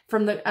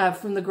from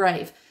the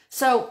grave.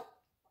 So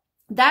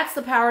that's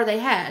the power they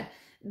had.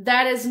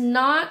 That is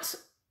not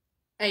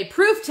a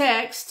proof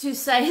text to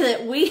say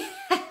that we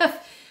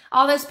have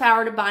all this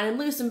power to bind and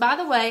loose. And by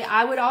the way,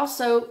 I would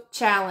also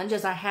challenge,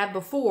 as I have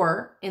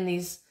before on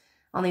these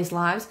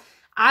lives,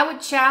 I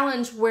would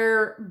challenge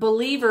where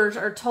believers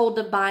are told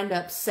to bind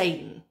up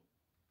Satan.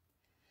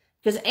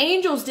 Because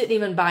angels didn't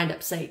even bind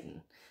up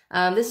Satan.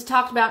 This is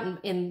talked about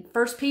in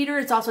 1 Peter.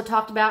 It's also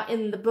talked about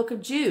in the book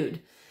of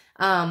Jude.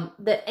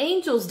 That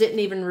angels didn't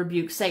even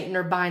rebuke Satan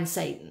or bind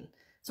Satan.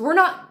 So we're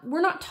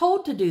not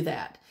told to do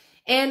that.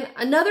 And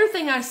another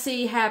thing I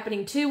see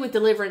happening too with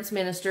deliverance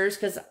ministers,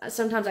 because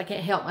sometimes I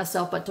can't help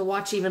myself but to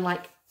watch even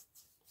like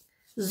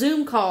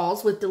Zoom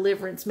calls with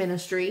deliverance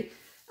ministry.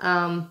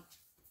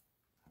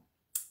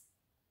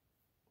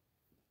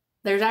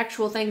 There's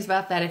actual things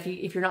about that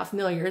if you're not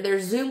familiar.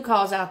 There's Zoom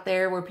calls out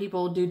there where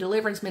people do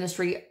deliverance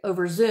ministry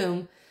over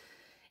Zoom.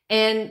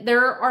 And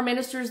there are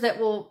ministers that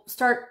will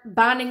start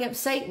binding up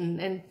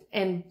Satan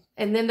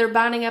and then they're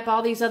binding up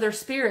all these other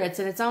spirits.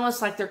 And it's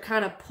almost like they're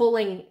kind of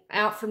pulling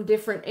out from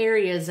different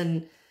areas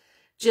and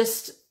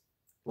just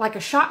like a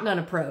shotgun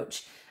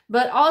approach.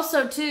 But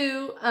also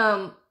too,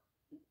 I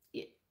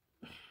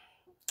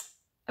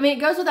mean,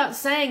 it goes without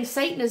saying,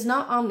 Satan is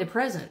not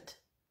omnipresent.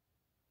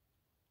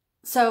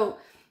 So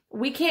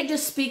we can't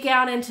just speak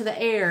out into the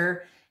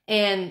air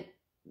and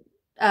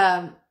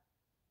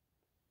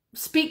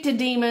speak to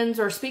demons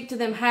or speak to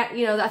them.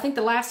 I think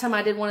the last time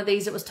I did one of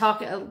these, it was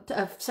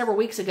several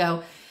weeks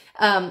ago.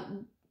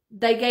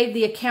 They gave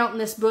the account in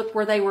this book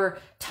where they were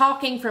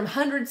talking from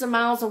hundreds of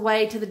miles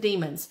away to the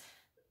demons.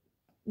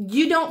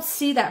 You don't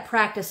see that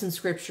practice in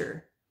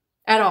Scripture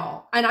at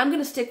all. And I'm going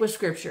to stick with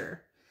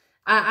Scripture.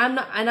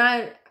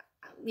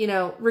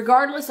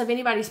 regardless of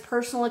anybody's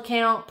personal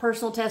account,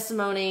 personal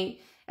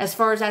testimony, as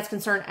far as that's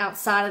concerned,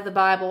 outside of the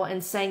Bible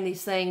and saying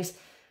these things,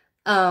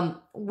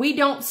 we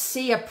don't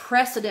see a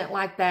precedent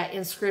like that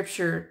in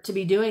Scripture to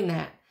be doing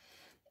that.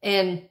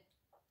 And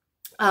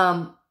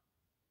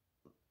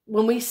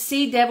when we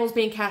see devils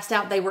being cast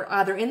out, they were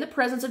either in the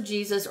presence of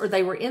Jesus or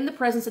they were in the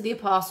presence of the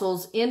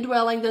apostles,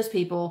 indwelling those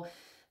people.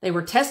 They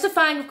were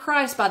testifying of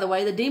Christ, by the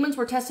way. The demons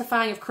were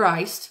testifying of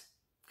Christ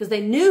because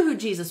they knew who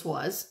Jesus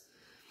was.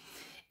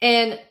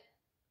 And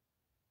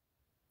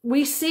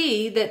we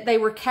see that they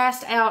were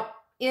cast out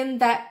in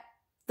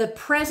the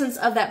presence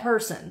of that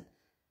person.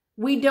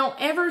 We don't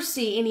ever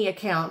see any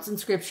accounts in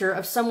Scripture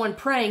of someone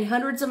praying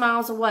hundreds of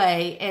miles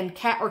away and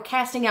or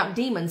casting out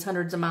demons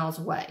hundreds of miles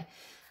away.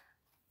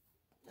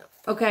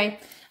 Okay.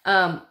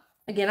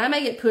 Again, I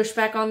may get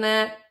pushback on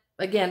that.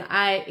 Again,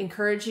 I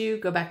encourage you,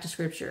 go back to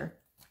Scripture.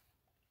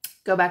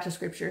 Go back to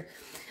Scripture.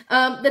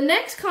 The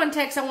next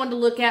context I wanted to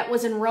look at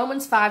was in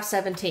Romans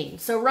 5:17.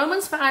 So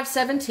Romans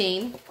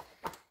 5:17,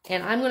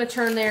 and I'm going to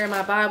turn there in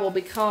my Bible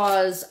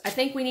because I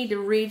think we need to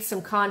read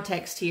some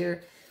context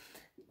here.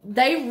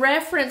 They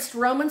referenced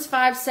Romans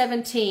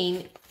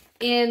 5:17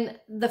 in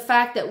the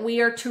fact that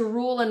we are to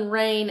rule and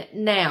reign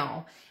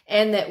now,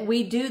 and that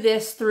we do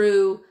this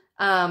through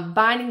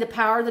binding the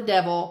power of the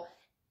devil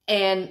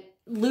and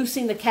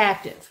loosing the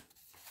captive.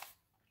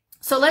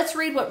 So let's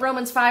read what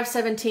Romans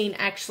 5:17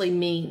 actually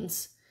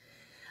means.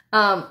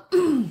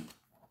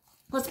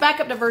 Let's back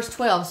up to verse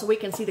 12 so we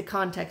can see the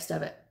context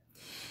of it.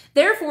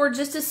 Therefore,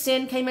 just as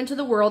sin came into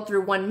the world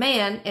through one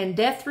man, and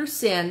death through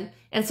sin,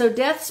 and so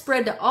death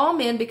spread to all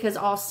men because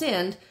all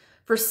sinned,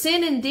 for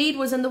sin indeed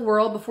was in the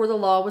world before the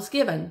law was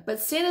given, but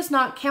sin is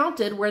not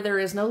counted where there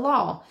is no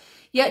law.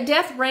 Yet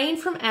death reigned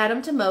from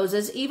Adam to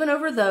Moses, even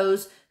over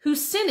those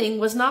whose sinning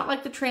was not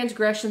like the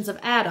transgressions of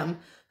Adam,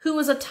 who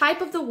was a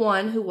type of the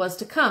one who was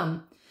to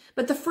come.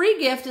 But the free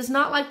gift is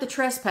not like the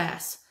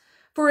trespass.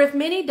 For if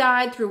many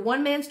died through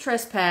one man's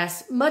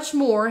trespass, much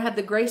more have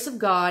the grace of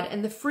God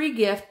and the free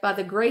gift by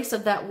the grace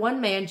of that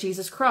one man,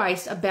 Jesus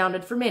Christ,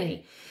 abounded for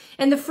many.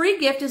 And the free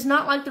gift is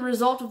not like the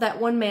result of that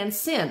one man's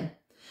sin.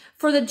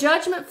 For the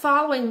judgment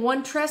following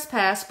one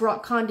trespass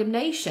brought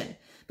condemnation,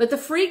 but the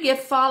free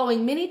gift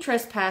following many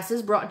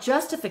trespasses brought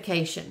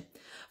justification.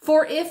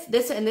 For if,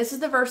 this is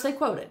the verse they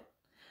quoted,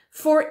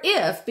 for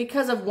if,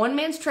 because of one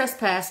man's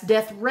trespass,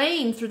 death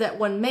reigned through that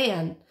one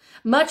man,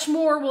 much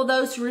more will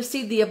those who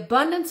receive the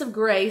abundance of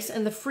grace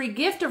and the free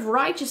gift of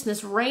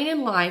righteousness reign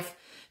in life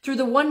through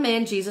the one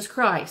man, Jesus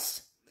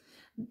Christ.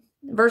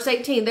 Verse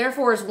 18,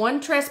 therefore as one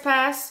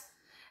trespass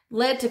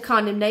led to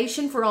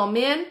condemnation for all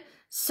men,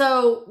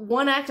 so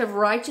one act of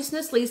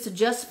righteousness leads to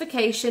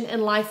justification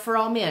and life for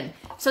all men.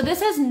 So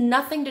this has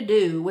nothing to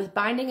do with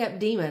binding up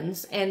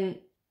demons and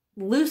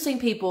loosing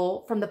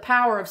people from the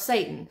power of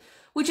Satan,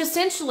 which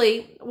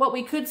essentially what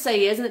we could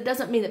say is, and it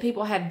doesn't mean that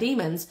people have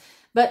demons,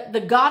 but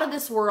the God of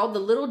this world, the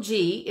little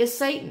g, is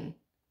Satan.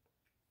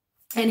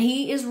 And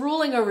he is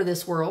ruling over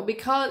this world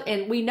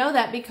and we know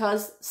that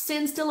because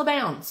sin still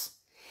abounds.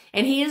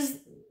 And he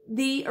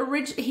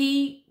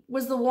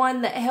was the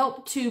one that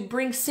helped to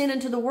bring sin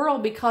into the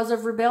world because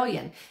of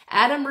rebellion.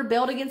 Adam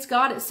rebelled against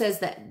God. It says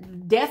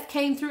that death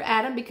came through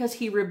Adam because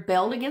he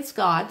rebelled against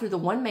God through the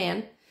one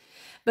man.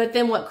 But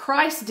then what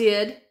Christ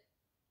did,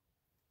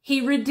 he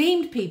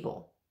redeemed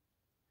people.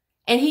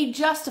 And he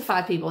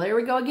justified people. There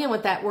we go again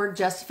with that word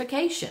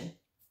justification.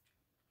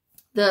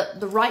 The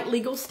right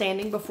legal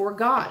standing before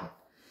God.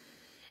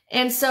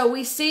 And so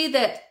we see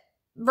that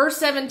verse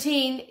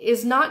 17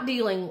 is not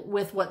dealing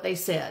with what they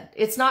said.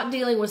 It's not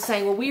dealing with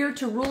saying, well, we are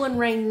to rule and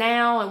reign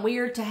now, and we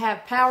are to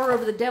have power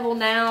over the devil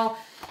now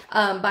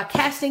by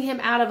casting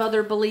him out of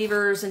other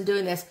believers and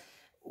doing this.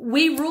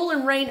 We rule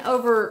and reign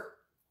over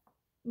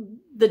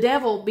the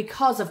devil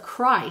because of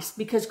Christ,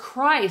 because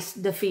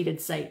Christ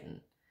defeated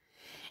Satan.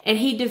 And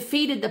he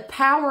defeated the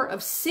power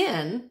of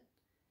sin.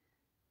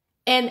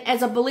 And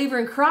as a believer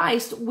in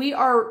Christ, we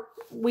are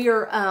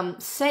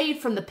saved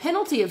from the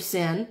penalty of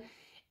sin.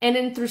 And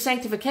then through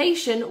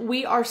sanctification,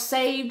 we are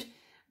saved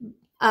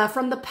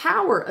from the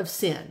power of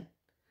sin.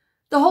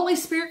 The Holy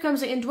Spirit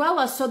comes to indwell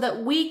us so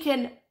that we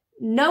can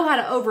know how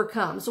to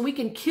overcome, so we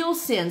can kill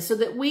sin, so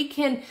that we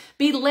can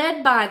be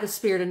led by the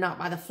Spirit and not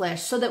by the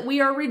flesh, so that we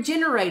are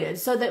regenerated,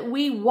 so that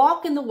we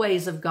walk in the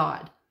ways of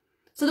God,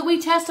 so that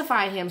we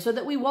testify him, so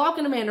that we walk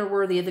in a manner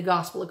worthy of the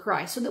gospel of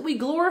Christ, so that we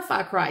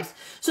glorify Christ,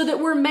 so that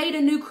we're made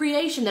a new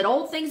creation, that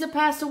old things have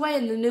passed away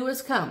and the new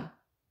has come.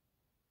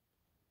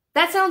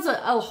 That sounds a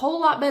whole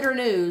lot better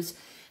news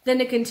than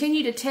to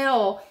continue to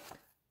tell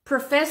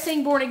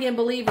professing born-again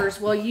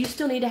believers, well, you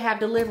still need to have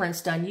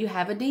deliverance done. You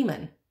have a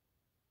demon.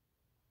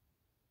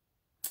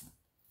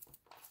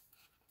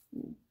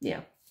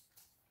 Yeah.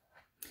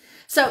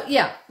 So,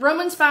 yeah,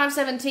 Romans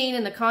 5:17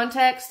 in the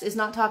context is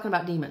not talking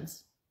about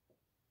demons.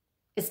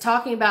 It's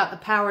talking about the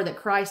power that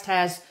Christ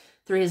has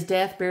through his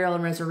death, burial,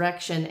 and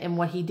resurrection and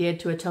what he did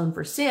to atone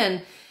for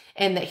sin,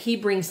 and that he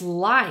brings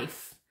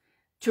life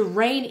to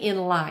reign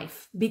in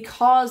life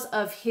because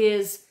of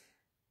his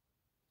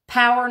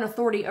power and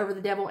authority over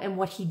the devil and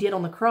what he did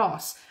on the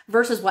cross.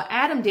 Versus what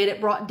Adam did, it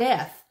brought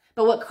death.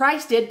 But what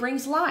Christ did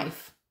brings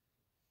life.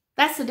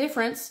 That's the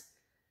difference.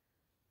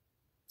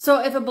 So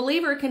if a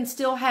believer can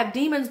still have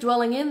demons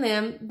dwelling in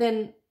them,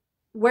 then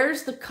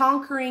where's the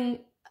conquering?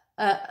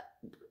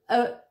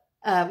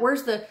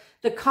 Where's the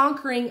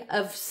conquering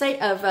of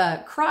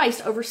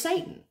Christ over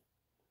Satan?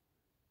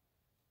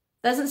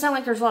 Doesn't sound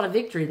like there's a lot of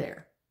victory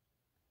there.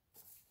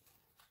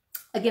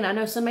 Again, I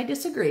know some may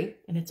disagree,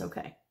 and it's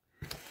okay.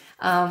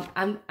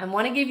 I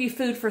want to give you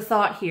food for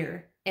thought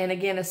here. And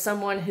again, as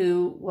someone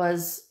who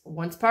was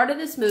once part of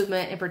this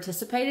movement and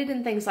participated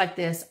in things like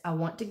this, I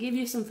want to give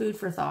you some food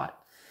for thought.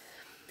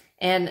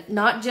 And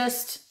not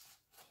just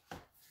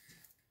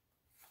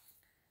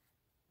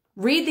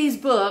read these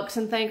books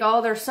and think,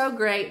 oh, they're so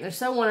great, and they're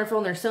so wonderful,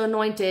 and they're so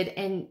anointed,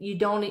 and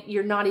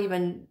you're not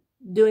even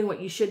doing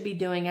what you should be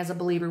doing as a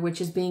believer,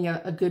 which is being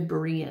a good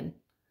Berean.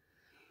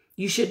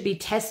 You should be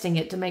testing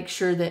it to make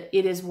sure that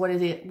it is what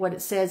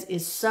it says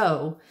is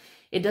so.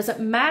 It doesn't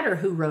matter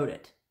who wrote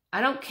it.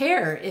 I don't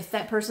care if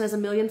that person has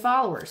 1 million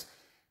followers.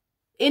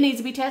 It needs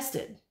to be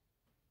tested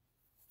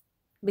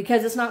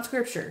because it's not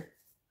scripture.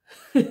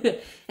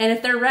 And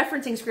if they're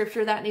referencing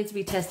scripture, that needs to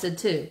be tested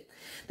too.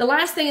 The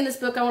last thing in this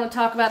book I want to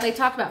talk about, they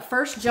talk about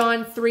 1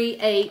 John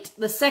 3:8,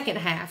 the second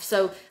half.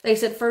 So they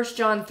said 1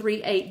 John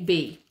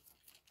 3:8b.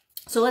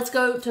 So let's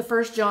go to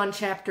 1 John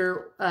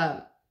chapter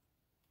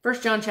 3.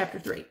 1 John chapter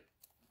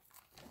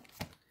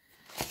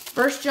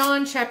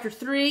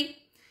 3.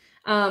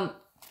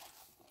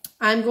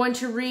 I'm going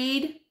to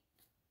read,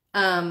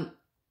 let's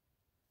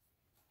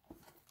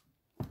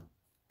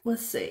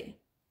see.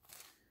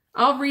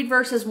 I'll read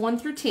verses 1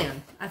 through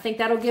 10. I think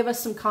that'll give us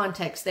some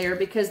context there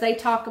because they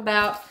talk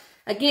about,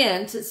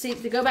 again,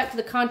 to go back to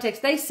the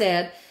context, they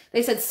said,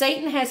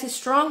 Satan has his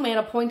strong man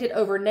appointed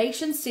over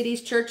nations,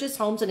 cities, churches,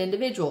 homes, and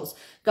individuals.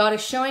 God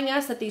is showing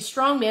us that these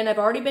strong men have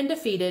already been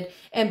defeated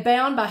and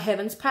bound by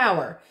heaven's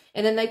power.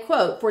 And then they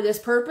quote, for this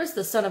purpose,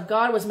 the Son of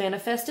God was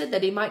manifested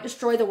that he might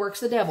destroy the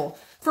works of the devil.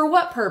 For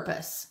what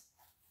purpose?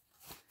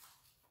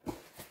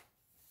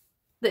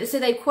 So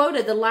they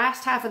quoted the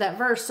last half of that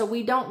verse, so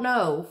we don't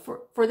know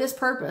for this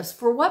purpose.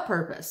 For what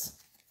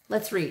purpose?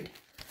 Let's read.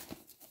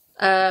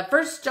 1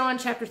 John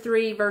chapter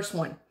 3, verse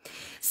 1.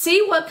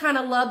 See what kind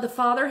of love the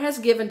Father has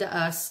given to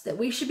us, that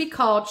we should be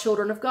called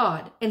children of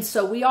God. And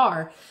so we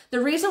are. The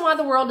reason why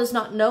the world does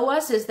not know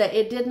us is that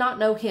it did not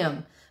know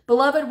him.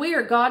 Beloved, we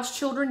are God's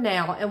children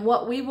now, and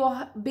what we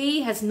will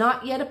be has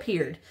not yet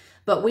appeared.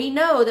 But we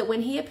know that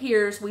when he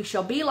appears, we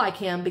shall be like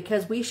him,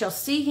 because we shall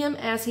see him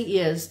as he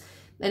is.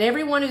 And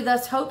everyone who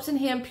thus hopes in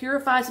him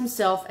purifies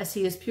himself as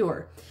he is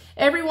pure.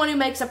 Everyone who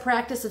makes a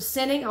practice of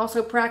sinning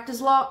also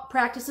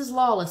practices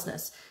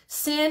lawlessness.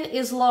 Sin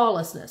is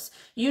lawlessness.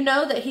 You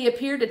know that he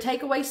appeared to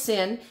take away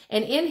sin,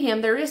 and in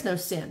him there is no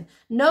sin.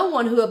 No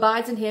one who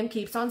abides in him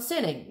keeps on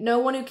sinning. No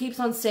one who keeps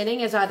on sinning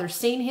has either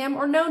seen him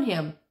or known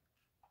him.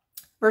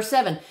 Verse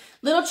 7,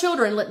 little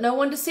children, let no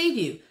one deceive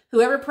you.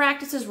 Whoever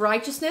practices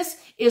righteousness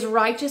is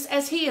righteous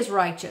as he is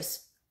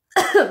righteous.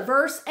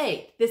 Verse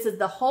 8, this is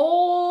the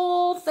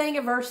whole thing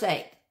of verse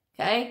 8,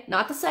 okay?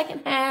 Not the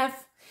second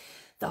half,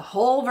 the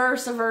whole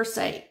verse of verse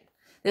 8.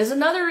 There's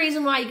another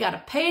reason why you got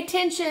to pay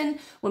attention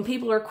when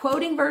people are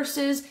quoting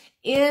verses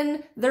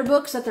in their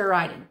books that they're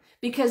writing,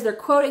 because they're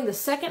quoting the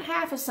second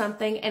half of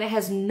something and it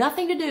has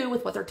nothing to do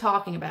with what they're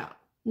talking about.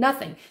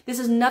 Nothing. This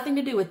has nothing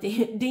to do with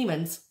the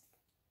demons.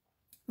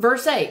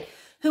 Verse 8,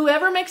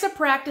 whoever makes a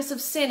practice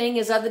of sinning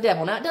is of the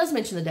devil. Now, it does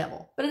mention the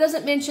devil, but it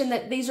doesn't mention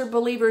that these are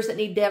believers that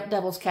need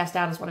devils cast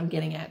out is what I'm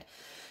getting at.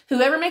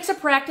 Whoever makes a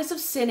practice of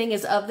sinning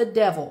is of the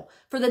devil,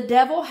 for the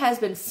devil has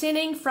been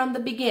sinning from the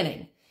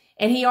beginning.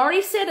 And he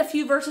already said a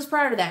few verses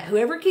prior to that,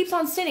 whoever keeps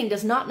on sinning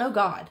does not know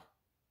God.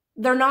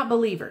 They're not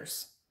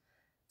believers.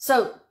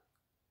 So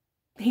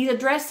he's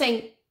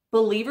addressing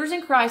believers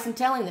in Christ and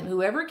telling them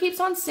whoever keeps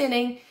on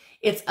sinning,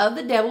 it's of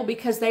the devil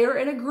because they are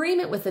in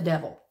agreement with the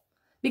devil.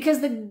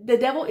 Because the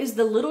devil is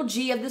the little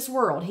g of this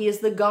world. He is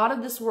the god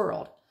of this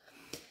world.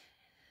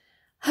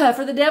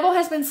 For the devil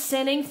has been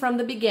sinning from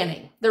the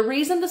beginning. The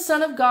reason the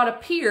Son of God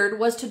appeared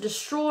was to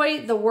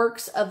destroy the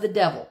works of the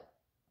devil.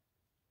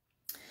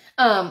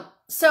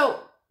 So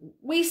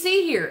we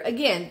see here,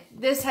 again,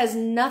 this has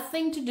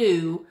nothing to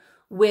do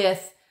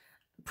with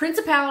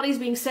principalities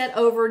being set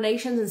over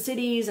nations and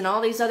cities and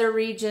all these other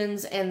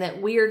regions, and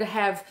that we are to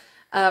have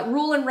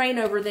rule and reign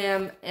over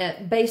them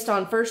based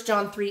on 1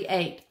 John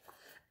 3:8.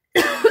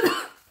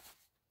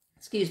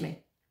 Excuse me.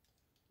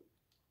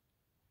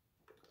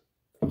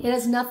 It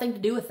has nothing to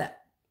do with that.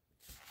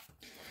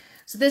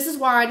 So this is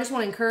why I just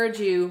want to encourage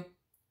you,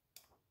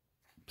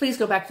 please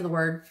go back to the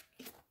Word.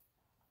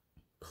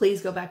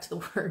 Please go back to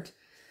the Word.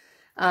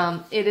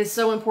 It is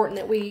so important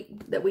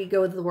that we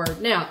go to the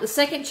Word. Now, the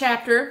second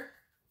chapter,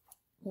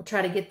 we'll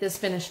try to get this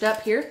finished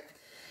up here.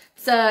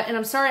 So, and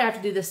I'm sorry I have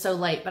to do this so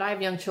late, but I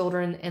have young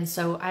children, and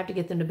so I have to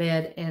get them to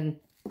bed, and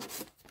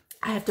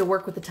I have to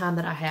work with the time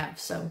that I have.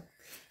 So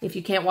if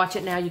you can't watch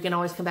it now, you can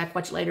always come back,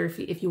 watch it later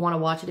if you want to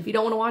watch it. If you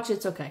don't want to watch it,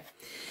 it's okay.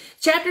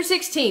 Chapter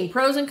 16,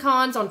 pros and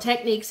cons on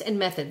techniques and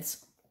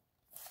methods.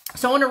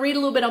 So I want to read a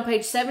little bit on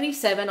page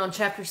 77 on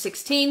chapter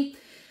 16.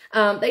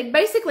 They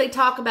basically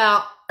talk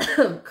about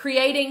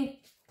creating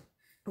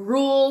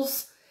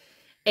rules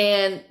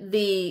and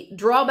the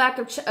drawback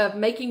of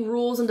making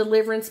rules in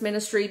deliverance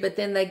ministry, but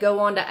then they go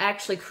on to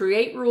actually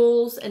create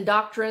rules and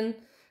doctrine.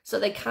 So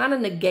they kind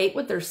of negate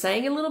what they're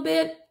saying a little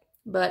bit,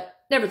 but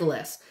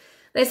nevertheless.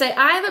 They say,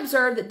 I have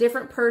observed that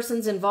different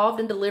persons involved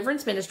in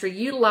deliverance ministry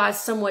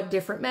utilize somewhat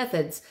different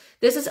methods.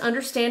 This is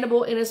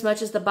understandable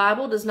inasmuch as the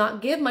Bible does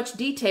not give much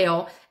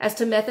detail as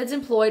to methods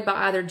employed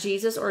by either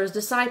Jesus or his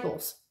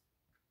disciples.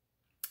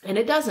 And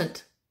it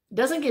doesn't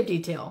give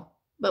detail.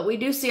 But we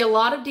do see a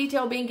lot of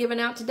detail being given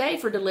out today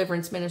for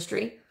deliverance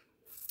ministry.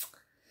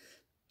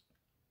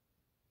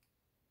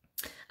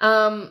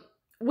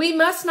 We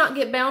must not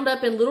get bound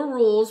up in little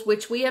rules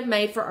which we have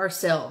made for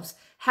ourselves.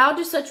 How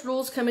do such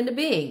rules come into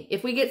being?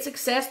 If we get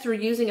success through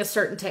using a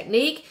certain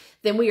technique,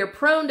 then we are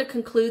prone to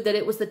conclude that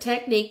it was the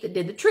technique that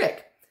did the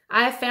trick.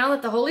 I have found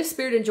that the Holy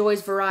Spirit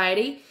enjoys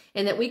variety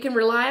and that we can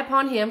rely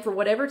upon him for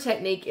whatever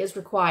technique is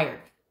required.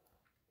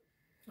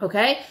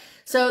 Okay,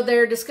 so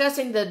they're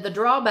discussing the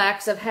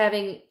drawbacks of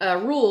having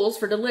rules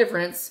for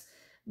deliverance.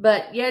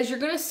 But yeah, as you're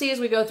going to see as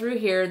we go through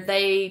here,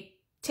 they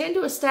tend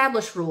to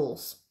establish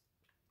rules.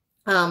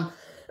 And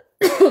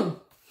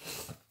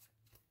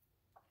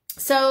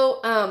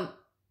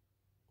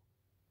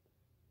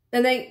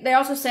they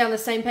also say on the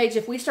same page,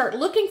 if we start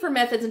looking for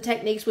methods and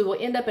techniques, we will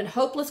end up in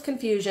hopeless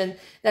confusion.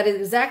 That is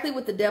exactly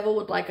what the devil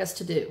would like us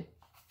to do.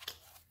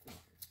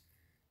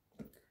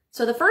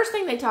 So the first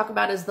thing they talk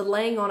about is the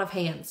laying on of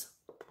hands.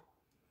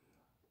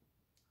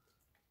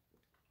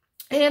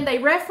 And they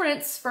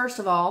reference, first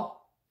of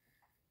all,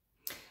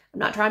 I'm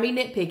not trying to be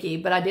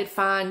nitpicky, but I did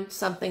find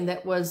something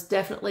that was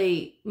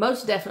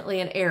most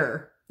definitely an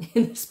error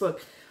in this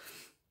book.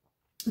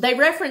 They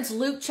reference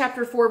Luke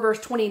chapter 4, verse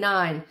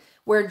 29,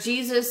 where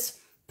Jesus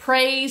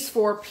prays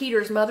for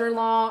Peter's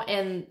mother-in-law,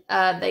 and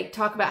they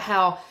talk about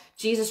how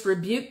Jesus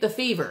rebuked the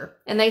fever.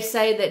 And they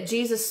say that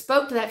Jesus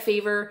spoke to that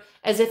fever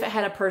as if it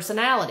had a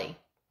personality.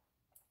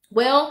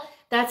 Well,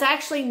 that's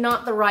actually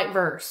not the right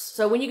verse.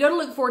 So when you go to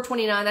Luke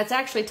 4:29, that's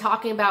actually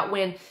talking about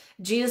when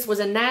Jesus was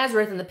in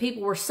Nazareth and the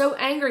people were so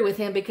angry with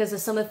him because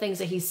of some of the things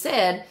that he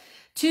said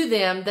to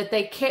them that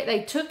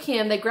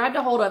they grabbed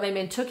a hold of him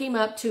and took him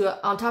up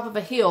on top of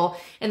a hill,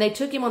 and they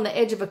took him on the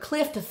edge of a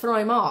cliff to throw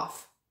him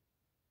off.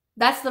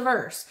 That's the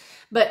verse.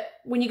 But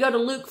when you go to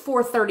Luke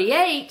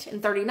 4:38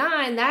 and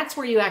 39, that's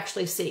where you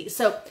actually see.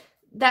 So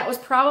that was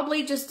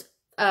probably just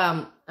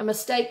an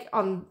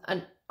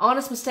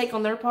honest mistake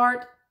on their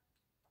part,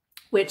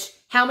 which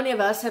how many of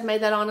us have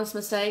made that honest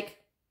mistake?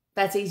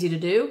 That's easy to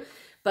do.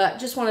 But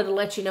just wanted to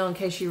let you know in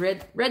case you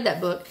read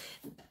that book.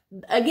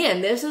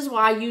 Again, this is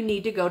why you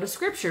need to go to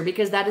Scripture,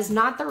 because that is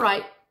not the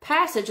right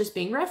passage that's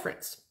being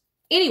referenced.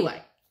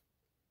 Anyway,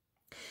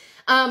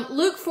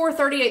 Luke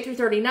 4:38 through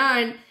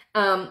 39,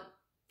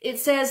 it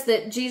says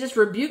that Jesus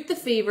rebuked the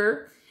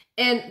fever,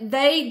 and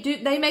they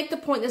make the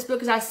point in this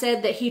book, as I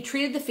said, that he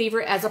treated the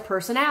fever as a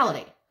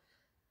personality,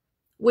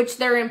 which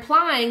they're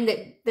implying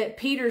that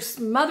Peter's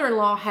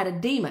mother-in-law had a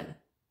demon.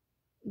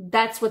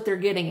 That's what they're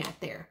getting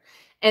at there.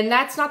 And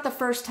that's not the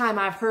first time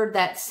I've heard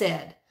that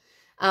said,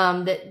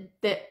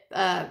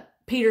 that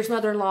Peter's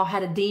mother-in-law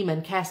had a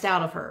demon cast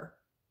out of her.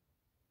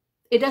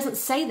 It doesn't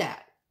say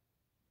that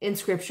in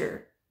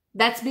Scripture.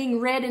 That's being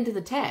read into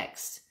the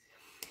text.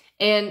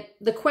 And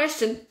the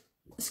question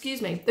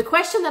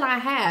that I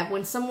have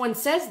when someone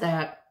says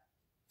that,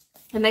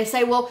 and they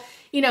say, well,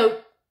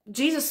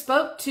 Jesus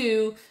spoke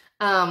to,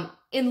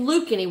 in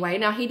Luke anyway,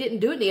 now he didn't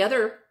do it in the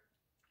other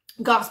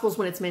Gospels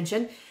when it's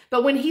mentioned,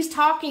 but when he's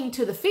talking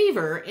to the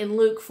fever in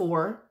Luke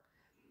 4,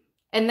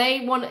 and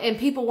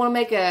people want to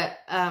make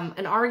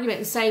an argument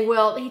and say,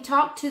 well, he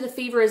talked to the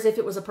fever as if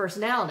it was a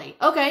personality.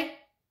 Okay.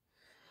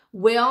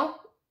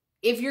 Well,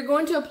 if you're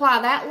going to apply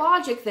that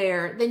logic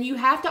there, then you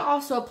have to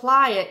also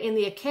apply it in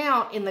the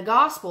account in the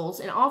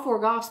Gospels, in all four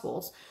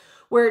Gospels,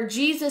 where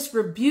Jesus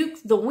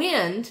rebuked the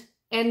wind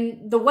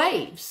and the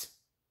waves.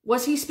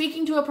 Was he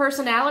speaking to a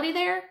personality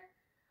there?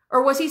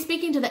 Or was he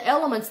speaking to the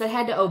elements that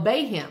had to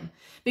obey him?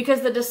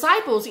 Because the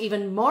disciples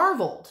even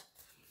marveled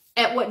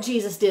at what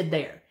Jesus did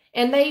there.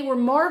 And they were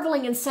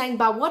marveling and saying,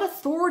 by what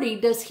authority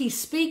does he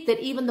speak that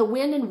even the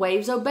wind and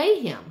waves obey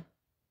him?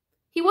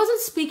 He wasn't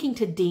speaking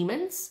to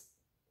demons.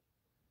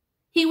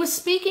 He was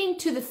speaking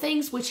to the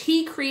things which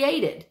he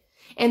created.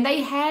 And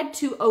they had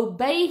to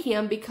obey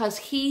him because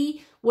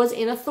he was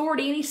in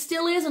authority, and he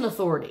still is in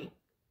authority.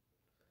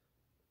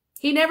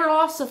 He never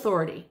lost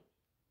authority.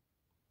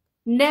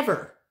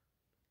 Never.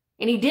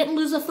 And he didn't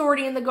lose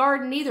authority in the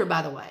garden either,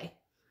 by the way.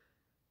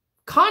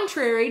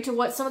 Contrary to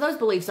what some of those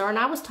beliefs are, and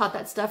I was taught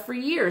that stuff for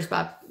years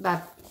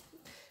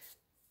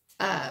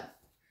I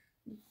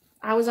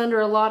was under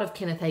a lot of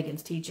Kenneth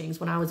Hagin's teachings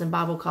when I was in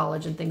Bible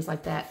college and things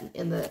like that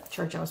in the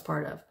church I was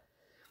part of.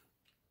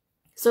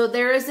 So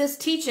there is this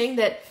teaching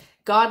that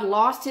God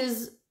lost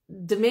his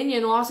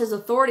dominion, lost his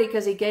authority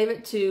because he gave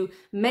it to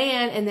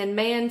man, and then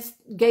man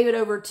gave it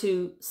over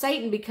to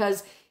Satan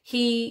because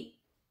he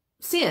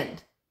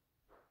sinned.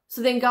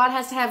 So then God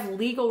has to have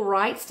legal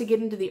rights to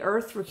get into the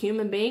earth for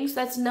human beings?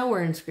 That's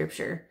nowhere in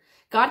Scripture.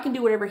 God can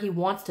do whatever he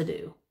wants to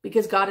do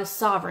because God is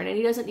sovereign and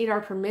he doesn't need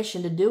our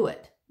permission to do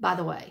it, by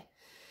the way.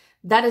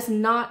 That is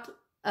not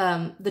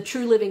the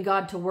true living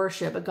God to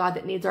worship, a God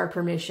that needs our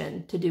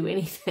permission to do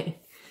anything.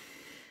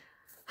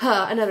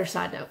 Another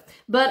side note.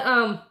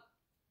 But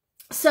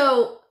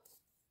so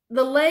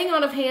the laying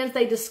on of hands,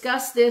 they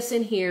discuss this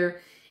in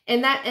here.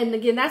 And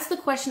again, that's the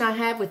question I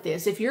have with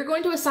this. If you're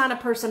going to assign a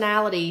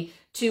personality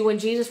to when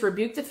Jesus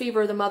rebuked the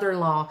fever of the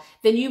mother-in-law,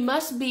 then you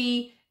must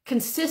be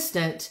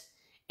consistent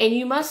and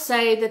you must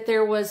say that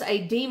there was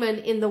a demon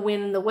in the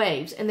wind and the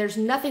waves. And there's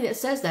nothing that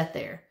says that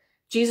there.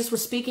 Jesus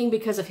was speaking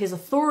because of his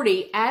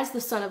authority as the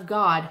Son of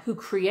God who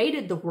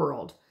created the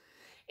world.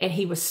 And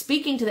he was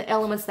speaking to the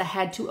elements that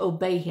had to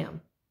obey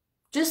him.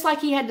 Just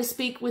like he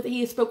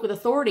spoke with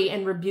authority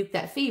and rebuked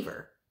that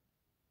fever.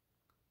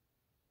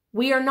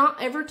 We are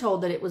not ever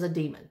told that it was a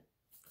demon.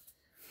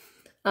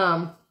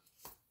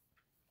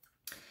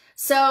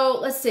 So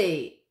let's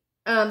see.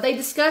 They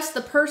discussed the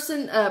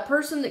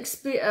personal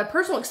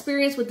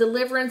experience with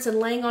deliverance and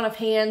laying on of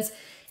hands.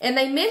 And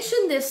they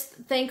mentioned this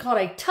thing called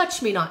a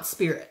touch me not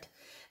spirit.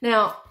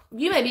 Now,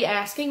 you may be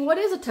asking, what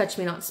is a touch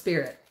me not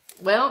spirit?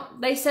 Well,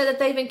 they said that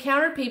they've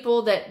encountered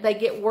people that they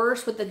get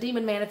worse with the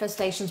demon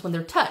manifestations when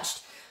they're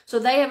touched. So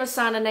they have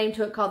assigned a name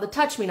to it called the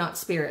touch me not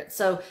spirit.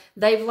 So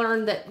they've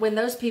learned that when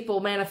those people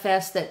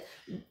manifest that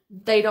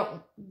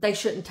they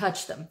shouldn't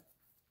touch them.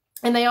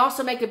 And they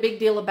also make a big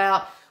deal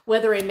about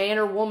whether a man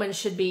or woman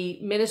should be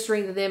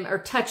ministering to them or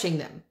touching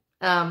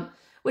them.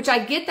 Which I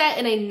get that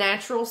in a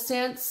natural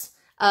sense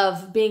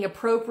of being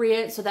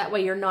appropriate. So that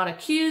way you're not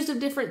accused of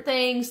different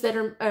things that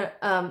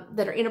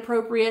are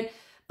inappropriate.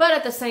 But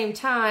at the same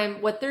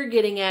time, what they're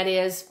getting at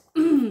is,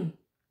 in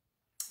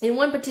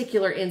one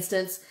particular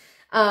instance,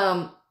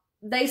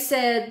 they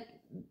said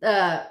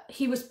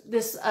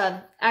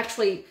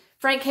actually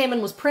Frank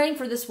Hammond was praying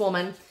for this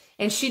woman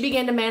and she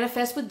began to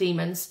manifest with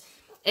demons.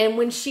 And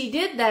when she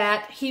did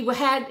that, he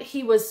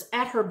was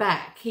at her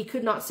back. He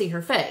could not see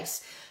her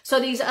face. So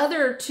these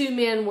other two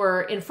men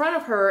were in front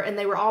of her and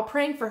they were all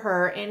praying for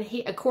her. And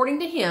according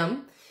to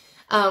him,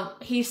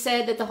 he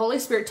said that the Holy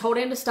Spirit told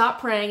him to stop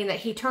praying and that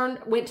he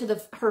went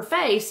to her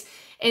face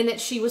and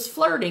that she was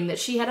flirting, that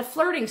she had a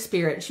flirting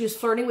spirit. She was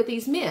flirting with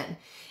these men.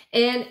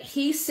 And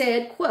he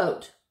said,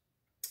 quote,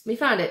 let me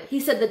find it. He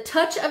said, the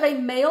touch of a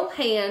male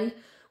hand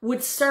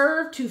would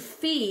serve to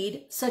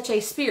feed such a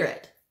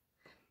spirit.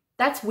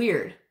 That's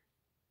weird.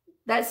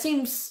 That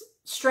seems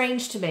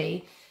strange to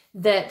me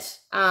that,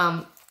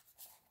 I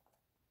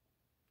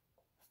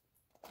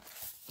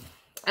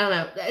don't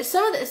know.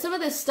 Some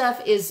of this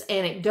stuff is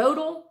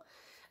anecdotal.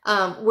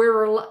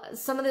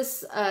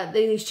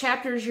 These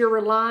chapters, you're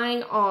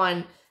relying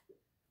on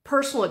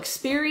personal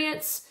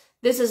experience.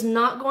 This is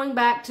not going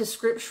back to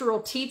scriptural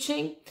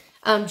teaching.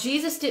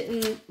 Jesus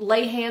didn't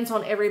lay hands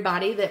on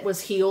everybody that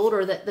was healed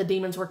or that the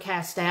demons were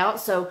cast out.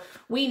 So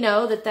we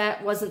know that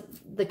that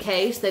wasn't the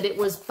case, that it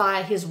was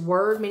by his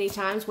word many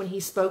times when he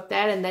spoke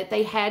that and that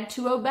they had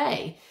to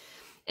obey.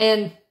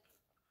 And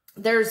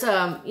there's,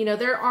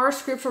 there are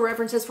scriptural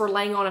references for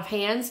laying on of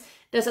hands.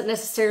 Doesn't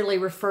necessarily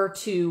refer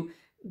to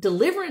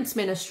deliverance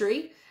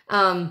ministry,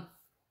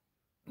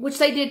 which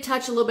they did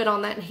touch a little bit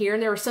on that in here.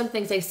 And there were some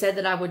things they said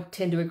that I would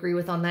tend to agree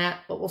with on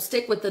that, but we'll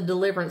stick with the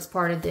deliverance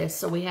part of this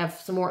so we have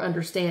some more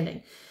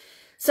understanding.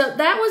 So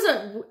that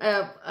was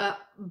a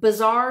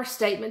bizarre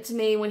statement to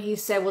me when he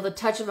said, well, the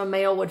touch of a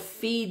male would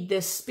feed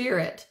this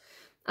spirit.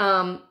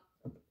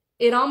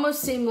 It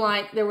almost seemed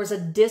like there was a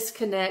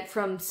disconnect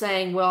from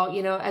saying, well,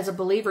 as a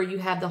believer, you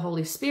have the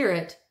Holy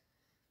Spirit.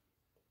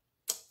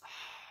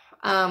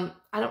 I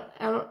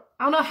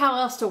don't know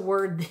how else to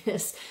word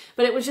this,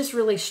 but it was just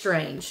really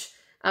strange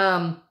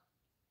to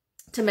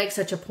make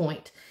such a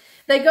point.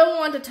 They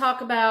go on to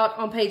talk about,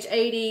 on page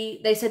 80,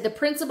 they said the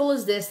principle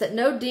is this, that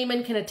no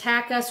demon can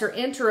attack us or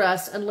enter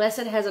us unless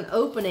it has an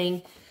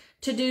opening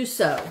to do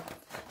so.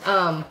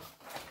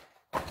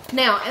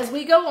 Now, as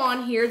we go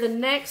on here, the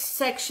next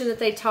section that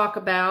they talk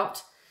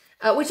about,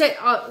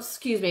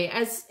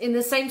 as in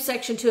the same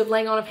section too of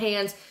laying on of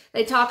hands,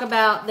 they talk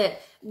about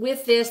that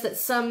with this, that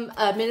some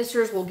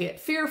ministers will get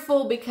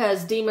fearful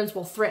because demons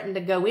will threaten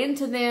to go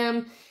into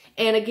them.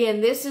 And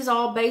again, this is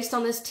all based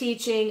on this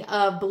teaching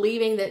of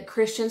believing that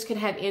Christians can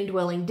have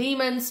indwelling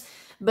demons,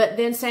 but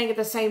then saying at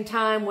the same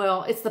time,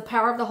 well, it's the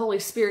power of the Holy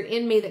Spirit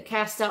in me that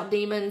casts out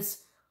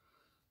demons,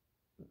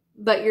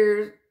 but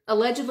you're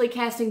allegedly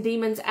casting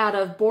demons out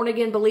of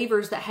born-again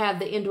believers that have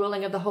the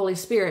indwelling of the Holy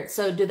Spirit.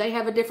 So do they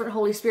have a different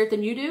Holy Spirit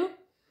than you do?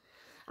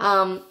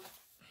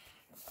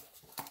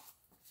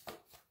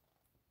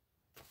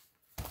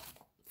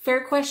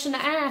 Fair question to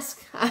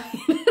ask.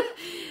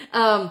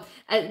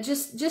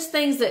 Just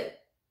things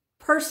that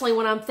personally,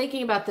 when I'm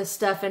thinking about this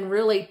stuff and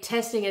really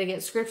testing it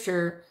against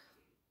scripture,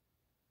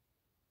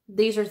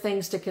 these are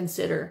things to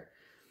consider.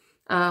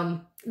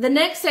 The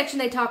next section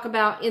they talk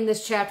about in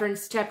this chapter, in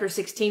chapter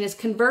 16, is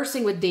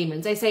conversing with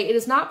demons. They say, it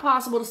is not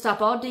possible to stop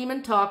all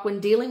demon talk when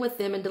dealing with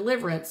them in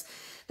deliverance.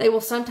 They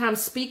will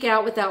sometimes speak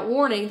out without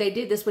warning. They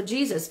did this with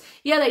Jesus.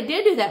 Yeah, they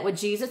did do that with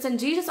Jesus, and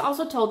Jesus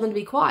also told them to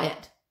be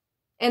quiet.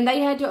 And they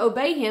had to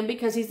obey him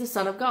because he's the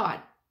Son of God.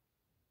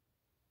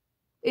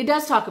 It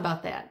does talk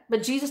about that.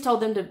 But Jesus told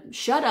them to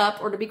shut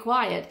up or to be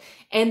quiet,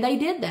 and they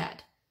did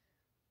that.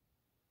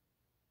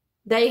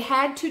 They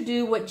had to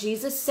do what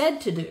Jesus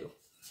said to do.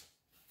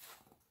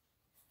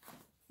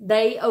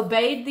 They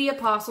obeyed the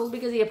apostles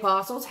because the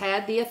apostles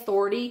had the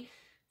authority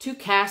to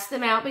cast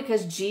them out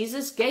because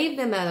Jesus gave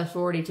them that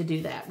authority to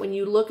do that. When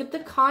you look at the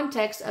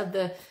context of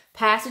the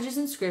passages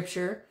in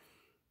Scripture,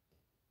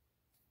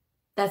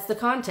 that's the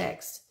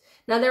context.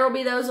 Now, there will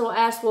be those who will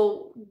ask,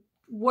 well,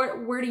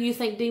 where do you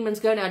think demons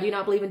go now? Do you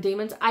not believe in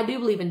demons? I do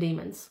believe in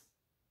demons.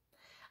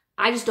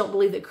 I just don't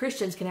believe that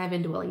Christians can have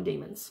indwelling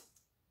demons.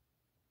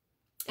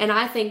 And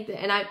I think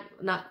that,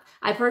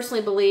 I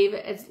personally believe,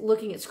 as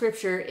looking at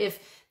Scripture, if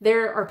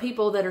there are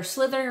people that are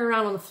slithering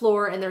around on the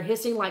floor and they're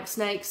hissing like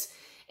snakes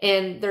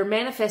and they're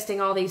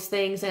manifesting all these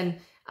things and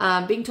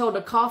being told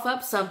to cough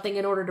up something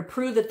in order to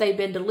prove that they've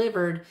been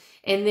delivered,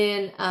 and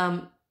then,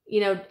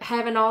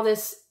 having all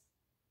this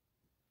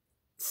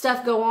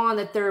stuff go on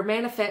that they're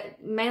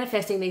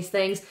manifesting these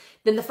things,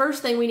 then the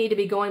first thing we need to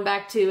be going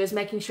back to is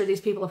making sure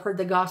these people have heard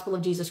the gospel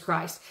of Jesus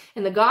Christ.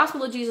 And the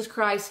gospel of Jesus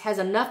Christ has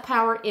enough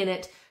power in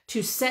it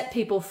to set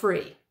people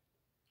free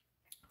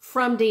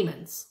from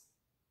demons.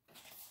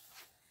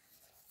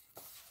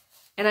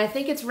 And I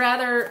think it's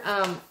rather,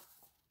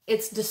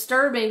 it's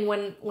disturbing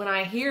when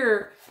I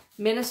hear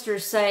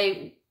ministers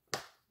say,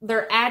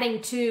 they're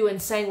adding to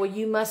and saying, well,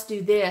 you must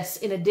do this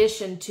in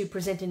addition to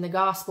presenting the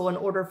gospel in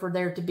order for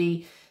there to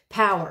be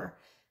power.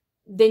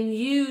 Then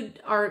you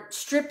are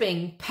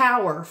stripping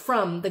power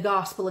from the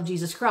gospel of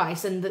Jesus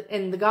Christ. And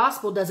the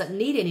gospel doesn't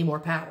need any more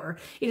power.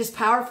 It is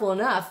powerful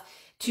enough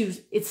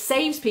it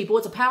saves people.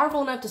 It's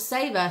powerful enough to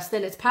save us.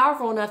 Then it's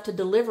powerful enough to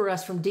deliver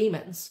us from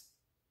demons.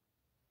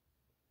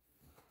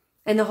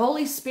 And the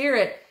Holy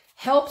Spirit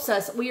helps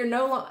us. We are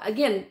no longer,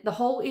 again, the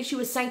whole issue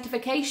is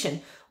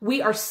sanctification.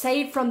 We are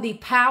saved from the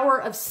power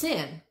of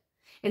sin.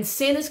 And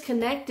sin is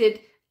connected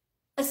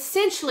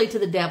essentially to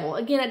the devil.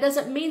 Again, it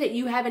doesn't mean that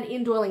you have an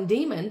indwelling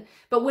demon,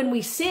 but when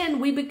we sin,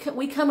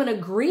 we come in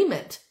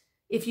agreement,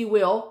 if you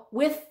will,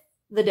 with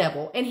the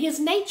devil and his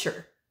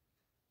nature.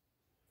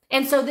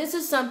 And so this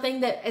is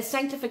something that as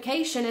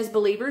sanctification, as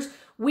believers,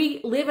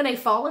 we live in a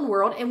fallen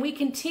world and we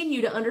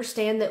continue to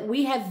understand that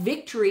we have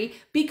victory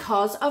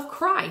because of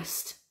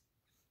Christ.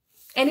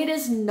 And it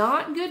is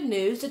not good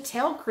news to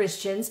tell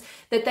Christians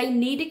that they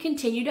need to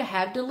continue to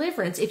have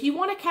deliverance. If you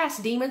want to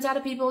cast demons out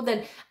of people,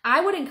 then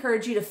I would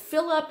encourage you to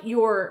fill up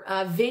your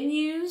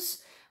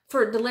venues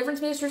for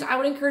deliverance ministers. I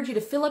would encourage you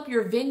to fill up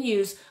your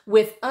venues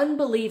with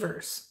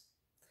unbelievers,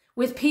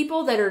 with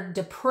people that are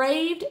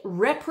depraved,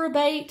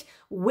 reprobate,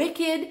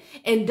 wicked,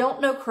 and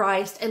don't know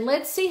Christ. And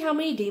let's see how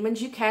many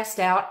demons you cast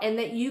out, and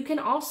that you can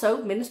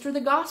also minister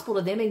the gospel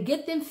to them and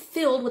get them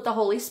filled with the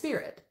Holy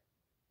Spirit.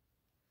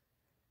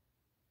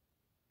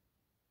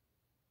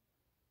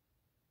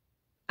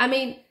 I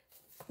mean,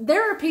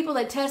 there are people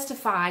that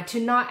testify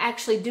to not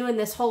actually doing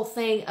this whole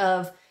thing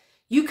of,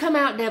 you come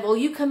out, devil,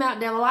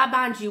 I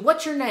bind you,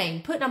 what's your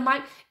name? Putting a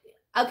mic.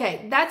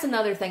 Okay, that's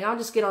another thing. I'll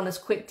just get on this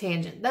quick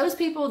tangent. Those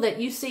people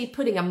that you see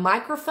putting a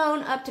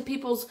microphone up to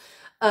people's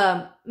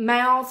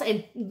mouths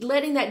and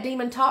letting that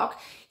demon talk,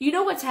 you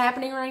know what's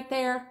happening right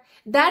there?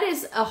 That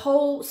is a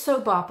whole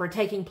soap opera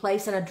taking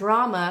place in a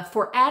drama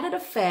for added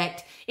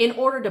effect in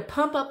order to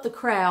pump up the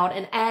crowd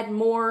and add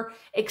more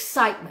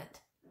excitement.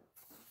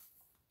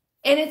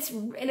 And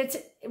it's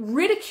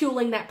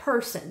ridiculing that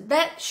person.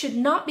 That should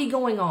not be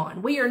going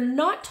on. We are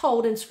not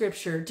told in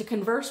Scripture to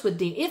converse with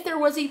demons. If there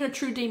was even a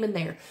true demon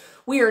there,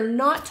 we are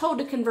not told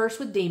to converse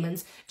with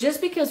demons.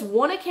 Just because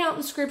one account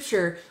in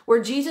Scripture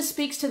where Jesus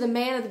speaks to the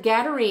man of the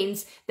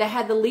Gadarenes that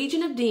had the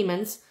legion of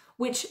demons,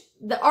 which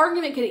the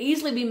argument could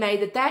easily be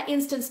made that that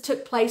instance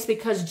took place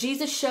because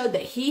Jesus showed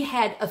that he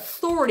had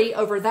authority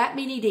over that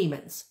many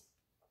demons.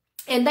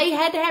 And they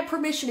had to have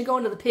permission to go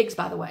into the pigs,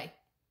 by the way.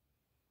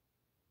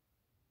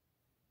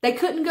 They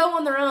couldn't go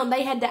on their own.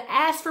 They had to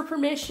ask for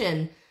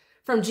permission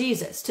from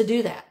Jesus to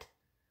do that.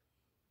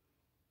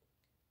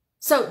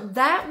 So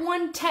that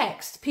one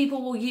text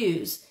people will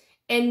use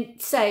and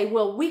say,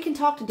 well, we can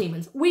talk to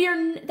demons.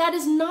 That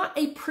is not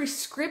a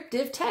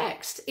prescriptive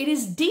text. It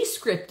is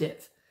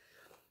descriptive.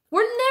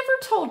 We're never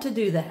told to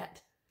do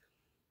that.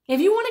 If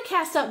you want to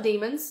cast out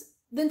demons,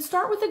 then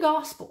start with the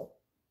gospel.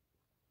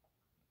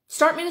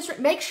 Start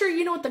ministering. Make sure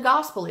you know what the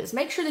gospel is.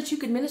 Make sure that you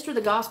can minister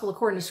the gospel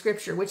according to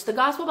Scripture, which the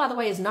gospel, by the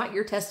way, is not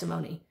your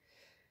testimony.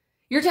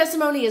 Your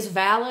testimony is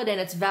valid and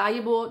it's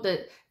valuable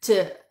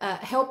to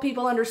help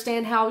people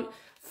understand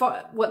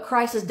what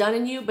Christ has done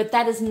in you, but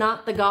that is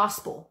not the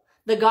gospel.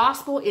 The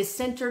gospel is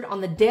centered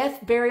on the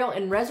death, burial,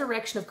 and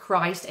resurrection of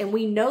Christ, and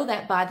we know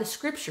that by the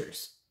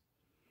Scriptures.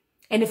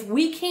 And if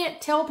we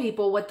can't tell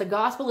people what the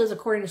gospel is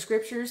according to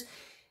Scriptures,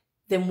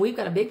 then we've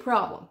got a big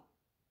problem.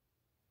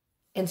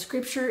 And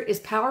Scripture is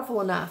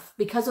powerful enough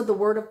because of the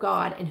Word of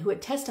God and who it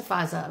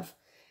testifies of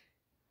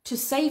to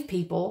save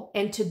people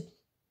and to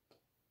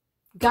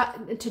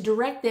to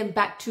direct them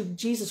back to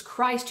Jesus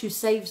Christ who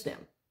saves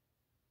them.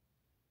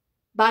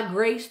 By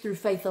grace through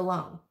faith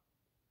alone.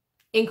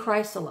 In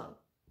Christ alone.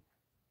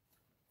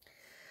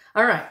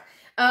 All right.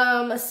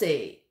 Let's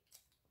see.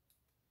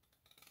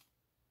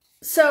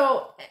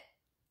 So,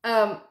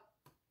 hold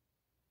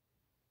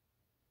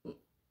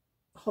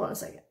on a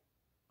second.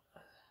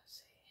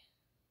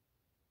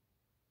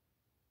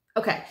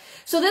 Okay.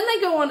 So then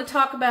they go on to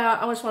talk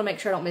about, I just want to make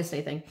sure I don't miss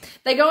anything.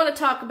 They go on to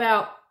talk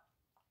about,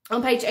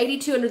 on page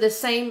 82, under the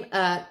same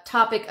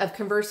topic of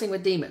conversing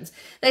with demons.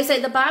 They say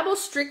the Bible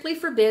strictly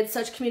forbids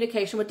such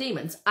communication with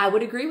demons. I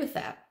would agree with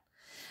that.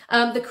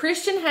 The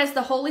Christian has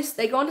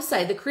they go on to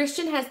say, the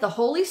Christian has the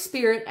Holy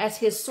Spirit as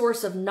his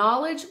source of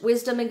knowledge,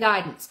 wisdom, and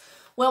guidance.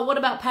 Well, what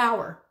about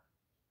power?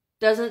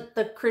 Doesn't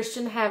the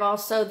Christian have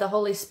also the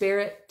Holy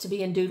Spirit to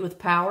be endued with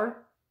power?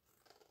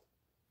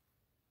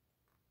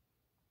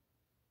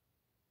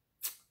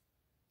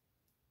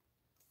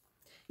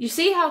 You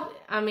see how,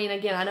 I mean,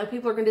 again, I know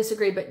people are going to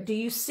disagree, but do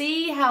you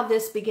see how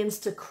this begins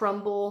to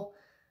crumble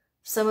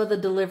some of the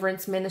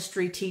deliverance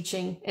ministry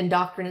teaching and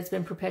doctrine that's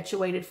been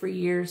perpetuated for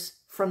years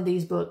from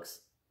these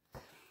books?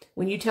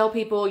 When you tell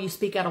people, you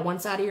speak out of one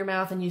side of your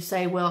mouth and you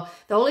say, well,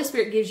 the Holy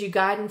Spirit gives you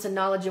guidance and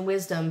knowledge and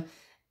wisdom,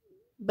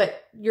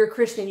 but you're a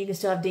Christian, you can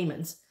still have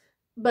demons.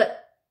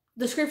 But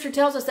the scripture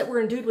tells us that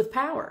we're endued with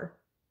power,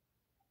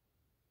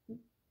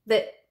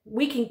 that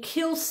we can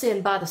kill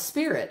sin by the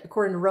Spirit,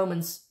 according to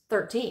Romans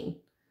 13.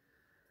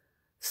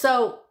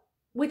 So,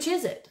 which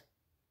is it?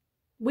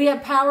 We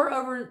have power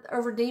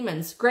over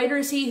demons. Greater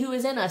is he who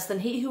is in us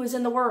than he who is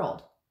in the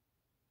world.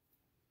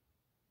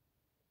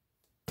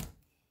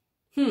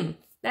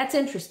 That's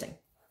interesting.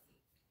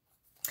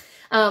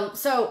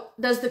 So,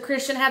 does the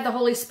Christian have the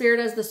Holy Spirit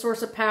as the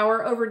source of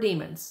power over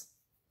demons?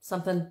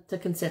 Something to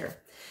consider.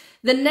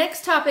 The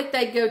next topic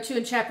they go to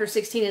in chapter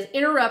 16 is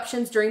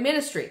interruptions during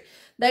ministry.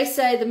 They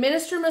say the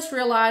minister must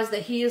realize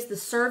that he is the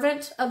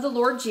servant of the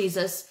Lord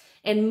Jesus,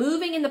 and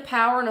moving in the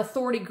power and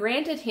authority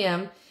granted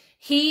him,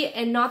 he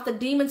and not the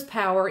demon's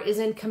power is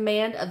in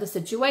command of the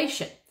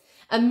situation.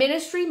 A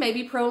ministry may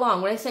be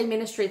prolonged. When I say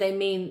ministry, they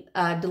mean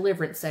a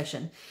deliverance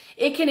session.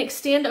 It can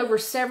extend over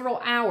several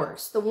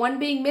hours. The one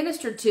being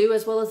ministered to,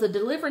 as well as the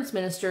deliverance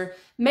minister,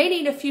 may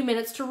need a few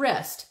minutes to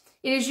rest.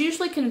 It is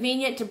usually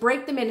convenient to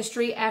break the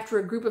ministry after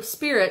a group of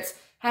spirits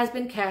has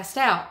been cast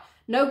out.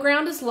 No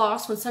ground is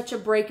lost when such a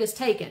break is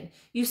taken.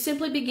 You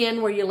simply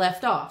begin where you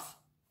left off.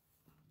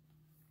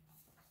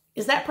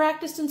 Is that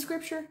practiced in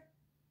Scripture?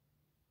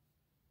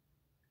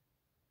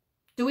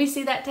 Do we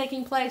see that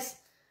taking place?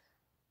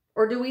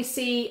 Or do we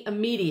see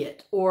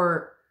immediate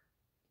or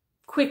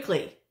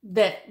quickly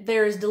that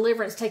there is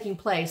deliverance taking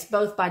place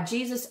both by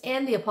Jesus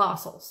and the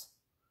apostles?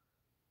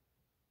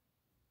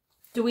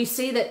 Do we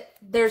see that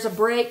there's a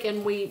break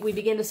and we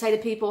begin to say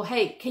to people,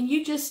 hey, can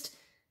you just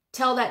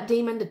tell that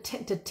demon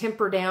to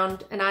temper down?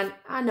 And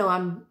I know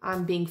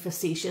I'm being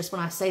facetious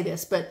when I say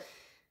this, but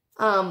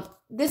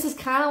this is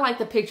kind of like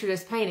the picture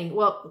that's painting.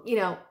 Well, you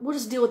know, we'll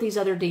just deal with these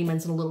other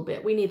demons in a little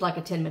bit. We need like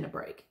a 10-minute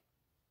break.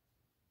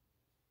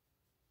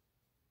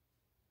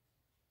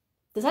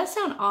 Does that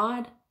sound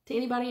odd to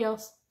anybody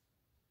else?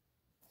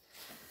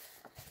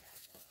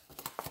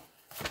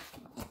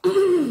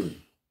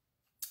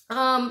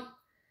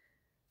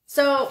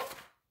 So,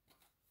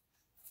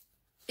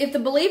 if the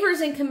believer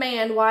is in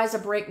command, why is a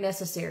break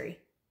necessary?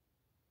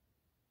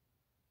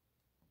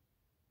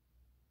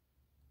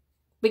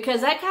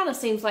 Because that kind of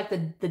seems like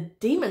the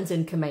demon's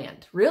in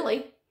command,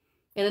 really,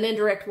 in an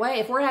indirect way.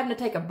 If we're having to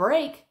take a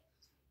break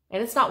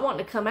and it's not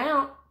wanting to come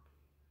out,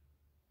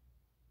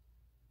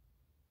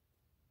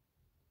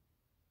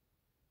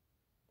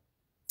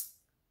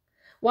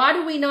 why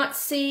do we not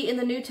see in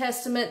the New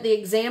Testament the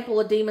example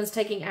of demons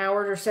taking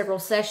hours or several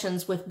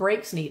sessions with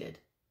breaks needed?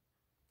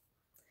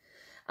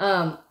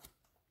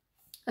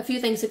 A few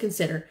things to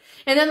consider.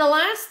 And then the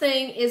last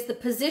thing is the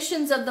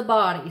positions of the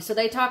body. So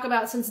they talk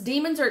about, since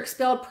demons are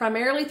expelled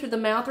primarily through the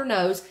mouth or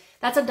nose,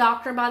 that's a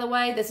doctrine, by the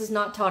way. This is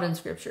not taught in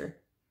Scripture.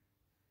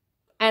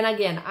 And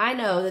again, I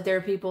know that there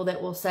are people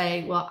that will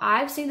say, well,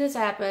 I've seen this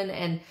happen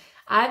and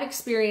I've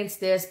experienced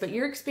this, but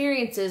your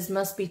experiences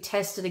must be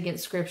tested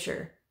against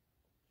Scripture.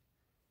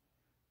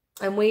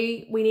 And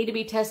we need to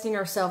be testing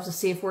ourselves to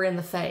see if we're in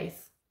the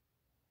faith.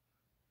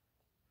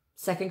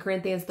 2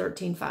 Corinthians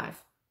 13:5.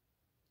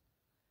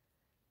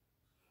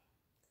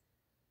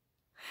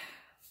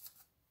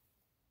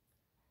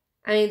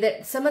 I mean,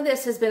 that some of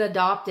this has been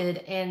adopted,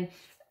 and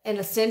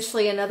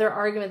essentially another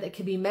argument that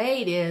could be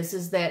made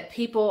is that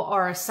people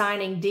are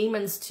assigning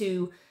demons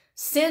to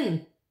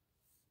sin,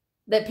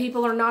 that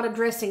people are not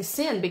addressing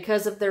sin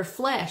because of their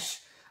flesh,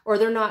 or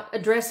they're not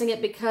addressing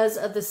it because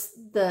of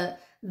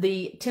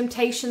the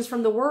temptations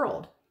from the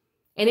world.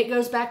 And it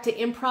goes back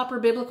to improper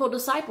biblical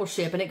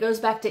discipleship, and it goes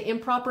back to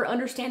improper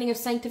understanding of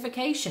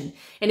sanctification,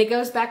 and it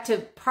goes back to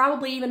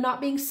probably even not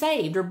being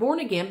saved or born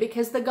again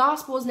because the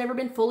gospel has never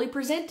been fully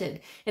presented,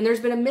 and there's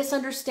been a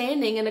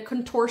misunderstanding and a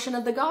contortion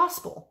of the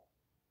gospel.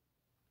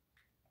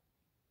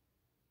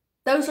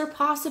 Those are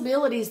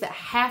possibilities that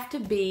have to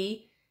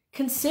be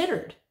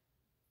considered.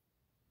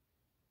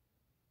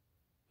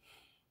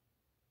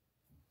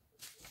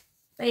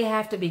 They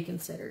have to be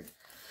considered.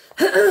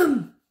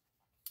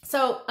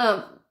 So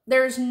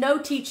there's no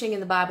teaching in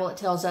the Bible that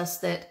tells us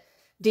that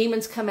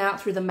demons come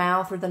out through the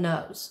mouth or the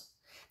nose.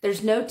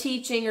 There's no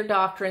teaching or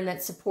doctrine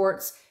that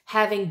supports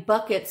having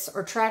buckets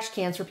or trash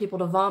cans for people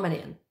to vomit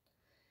in.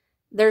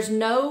 There's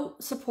no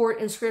support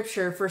in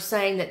Scripture for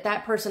saying that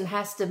that person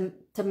has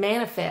to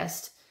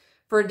manifest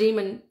for a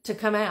demon to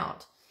come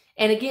out.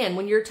 And again,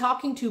 when you're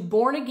talking to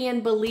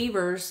born-again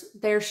believers,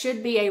 there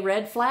should be a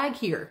red flag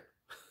here.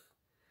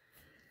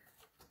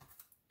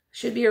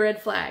 Should be a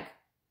red flag.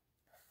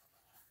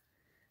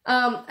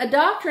 A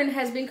doctrine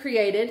has been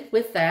created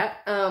with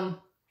that.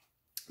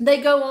 They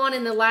go on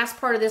in the last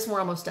part of this, and we're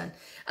almost done.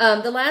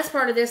 The last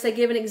part of this, they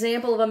give an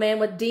example of a man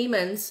with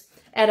demons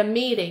at a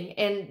meeting.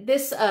 And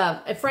this,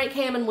 Frank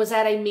Hammond was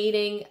at a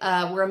meeting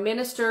where a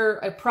minister,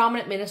 a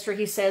prominent minister,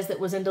 he says, that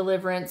was in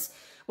deliverance,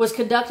 was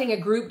conducting a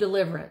group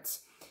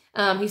deliverance.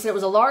 He said it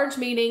was a large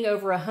meeting,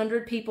 over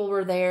 100 people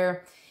were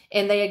there,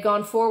 and they had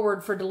gone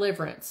forward for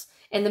deliverance.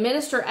 And the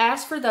minister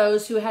asked for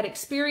those who had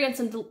experience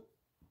in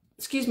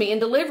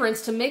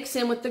deliverance to mix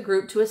in with the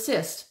group to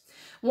assist.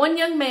 One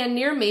young man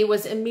near me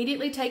was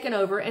immediately taken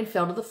over and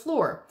fell to the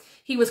floor.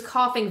 He was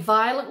coughing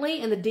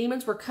violently, and the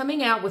demons were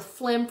coming out with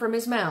phlegm from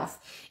his mouth.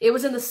 It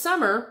was in the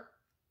summer,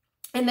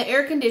 and the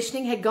air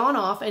conditioning had gone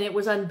off, and it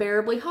was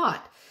unbearably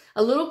hot.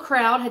 A little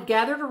crowd had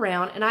gathered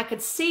around, and I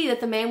could see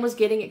that the man was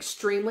getting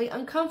extremely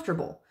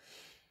uncomfortable.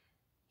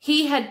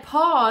 He had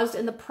paused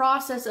in the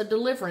process of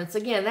deliverance.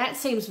 Again, that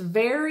seems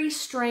very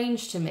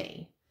strange to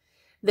me,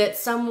 that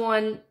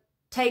someone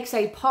takes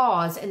a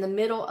pause in the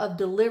middle of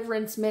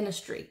deliverance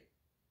ministry.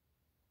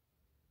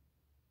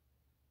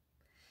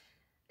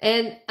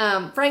 And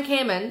Frank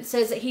Hammond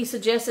says that he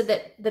suggested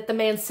that the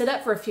man sit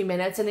up for a few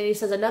minutes, and then he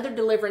says another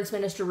deliverance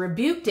minister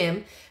rebuked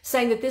him,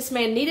 saying that this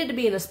man needed to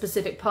be in a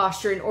specific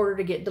posture in order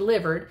to get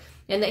delivered,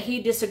 and that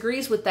he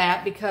disagrees with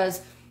that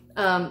because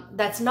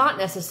that's not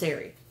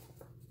necessary.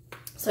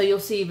 So you'll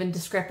see even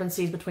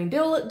discrepancies between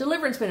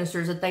deliverance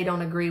ministers, that they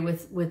don't agree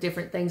with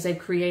different things. They've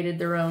created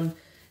their own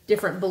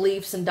different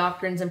beliefs and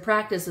doctrines and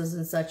practices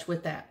and such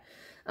with that.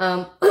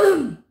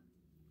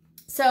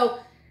 So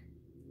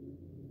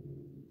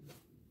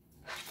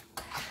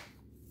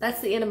that's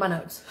the end of my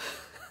notes.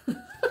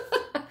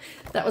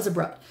 That was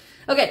abrupt.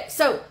 Okay,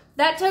 so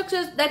that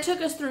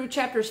took us through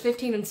chapters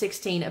 15 and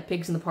 16 of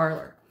Pigs in the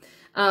Parlor.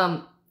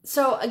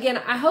 So again,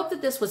 I hope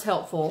that this was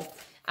helpful.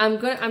 I'm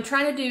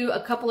trying to do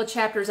a couple of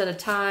chapters at a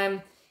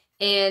time,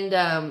 and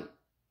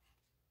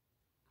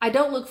I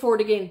don't look forward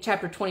to getting to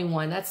chapter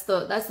 21. That's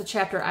the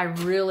chapter I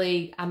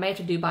may have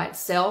to do by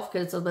itself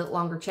because it's a bit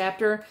longer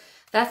chapter.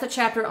 That's the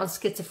chapter on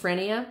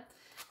schizophrenia.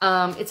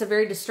 It's a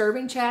very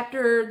disturbing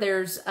chapter.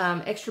 There's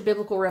extra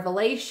biblical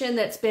revelation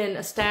that's been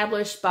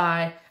established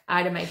by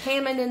Ida Mae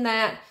Hammond in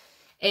that,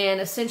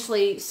 and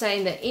essentially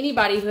saying that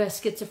anybody who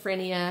has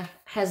schizophrenia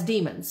has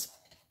demons.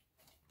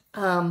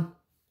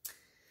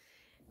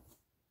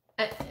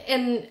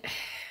 And,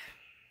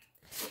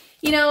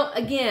 you know,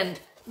 again,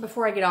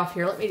 before I get off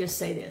here, let me just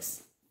say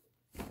this.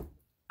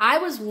 I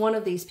was one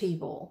of these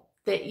people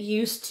that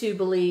used to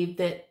believe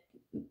that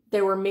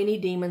there were many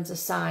demons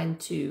assigned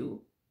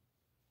to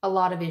a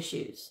lot of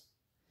issues.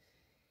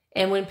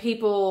 And when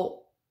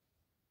people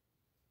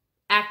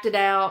acted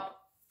out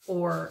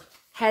or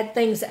had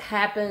things that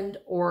happened,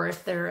 or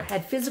if they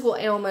had physical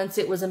ailments,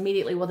 it was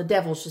immediately, well, the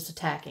devil's just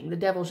attacking. The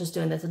devil's just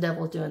doing this. The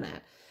devil is doing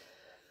that.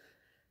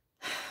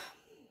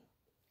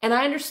 And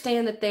I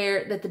understand that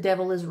the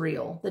devil is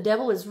real. The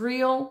devil is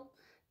real.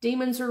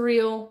 Demons are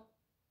real.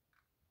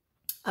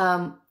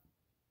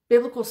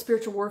 Biblical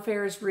spiritual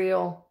warfare is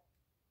real.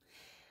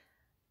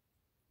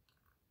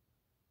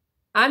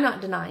 I'm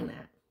not denying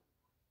that.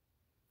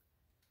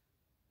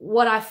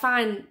 What I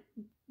find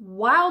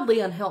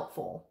wildly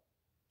unhelpful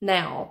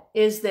now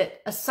is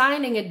that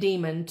assigning a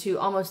demon to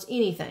almost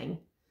anything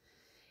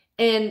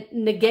and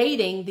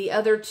negating the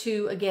other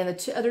two, again,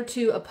 the other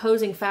two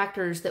opposing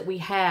factors that we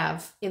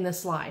have in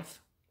this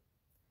life.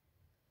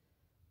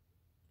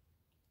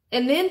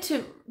 And then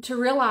to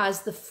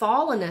realize the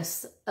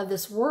fallenness of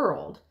this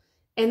world,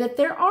 and that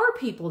there are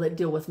people that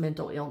deal with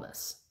mental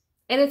illness.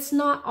 And it's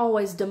not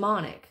always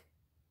demonic.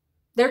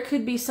 There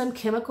could be some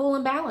chemical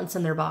imbalance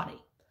in their body.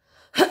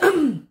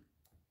 And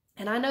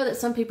I know that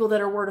some people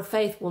that are word of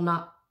faith will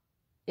not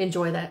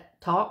enjoy that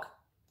talk,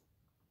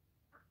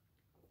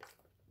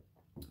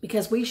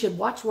 because we should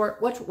watch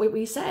what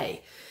we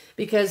say,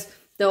 because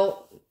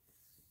they'll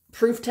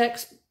proof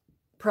text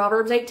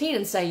Proverbs 18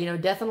 and say, you know,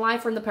 death and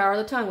life are in the power of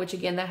the tongue, which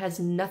again, that has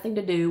nothing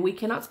to do. We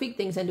cannot speak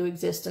things into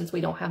existence. We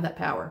don't have that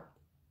power.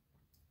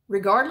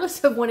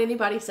 Regardless of what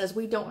anybody says,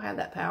 we don't have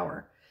that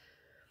power.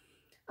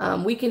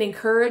 We can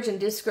encourage and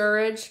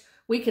discourage.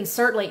 We can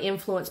certainly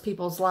influence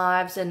people's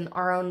lives and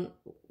our own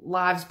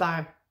lives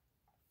by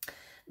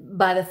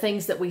the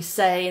things that we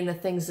say and the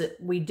things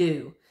that we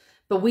do.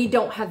 But we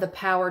don't have the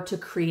power to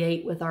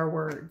create with our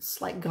words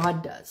like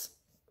God does.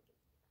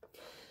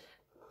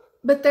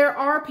 But there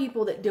are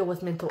people that deal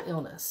with mental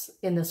illness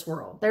in this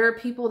world. There are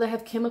people that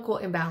have chemical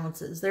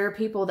imbalances. There are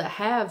people that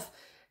have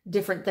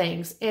different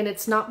things. And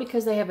it's not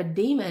because they have a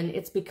demon.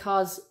 It's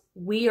because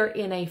we are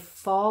in a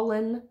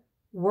fallen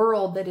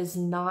world that is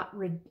not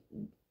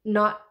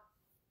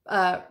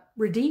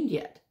redeemed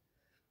yet.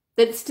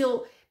 That it's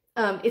still,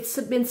 it's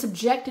been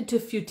subjected to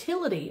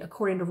futility,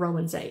 according to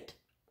Romans 8.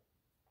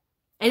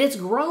 And it's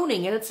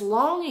groaning and it's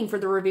longing for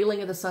the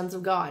revealing of the sons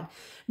of God.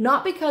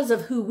 Not because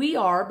of who we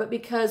are, but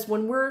because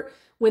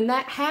when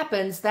that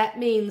happens, that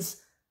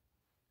means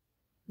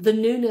the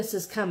newness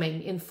is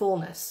coming in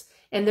fullness.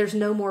 And there's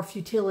no more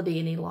futility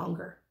any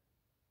longer.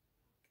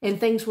 And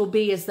things will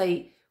be as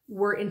they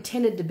were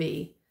intended to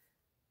be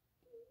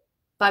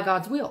by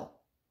God's will.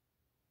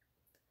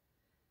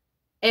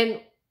 And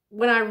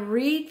when I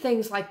read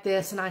things like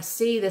this and I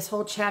see this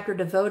whole chapter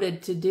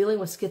devoted to dealing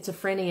with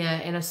schizophrenia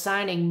and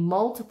assigning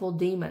multiple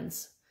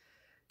demons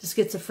to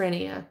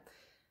schizophrenia,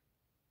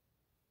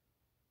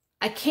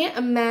 I can't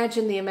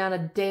imagine the amount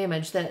of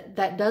damage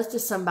that does to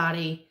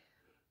somebody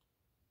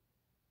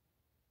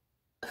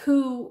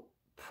who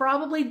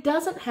probably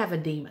doesn't have a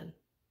demon,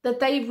 that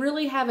they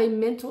really have a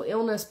mental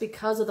illness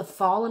because of the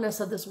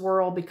fallenness of this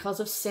world, because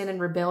of sin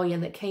and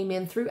rebellion that came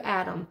in through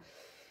Adam,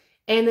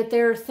 and that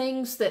there are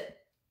things that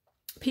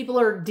people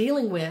are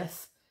dealing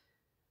with,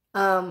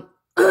 and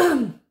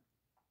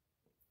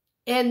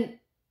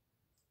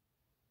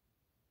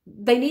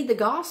they need the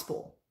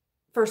gospel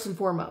first and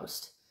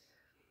foremost,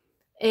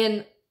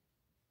 and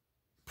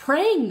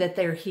praying that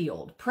they're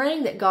healed,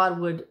 praying that God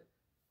would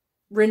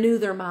renew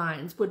their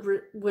minds,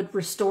 would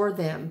restore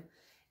them.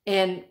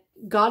 And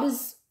God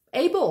is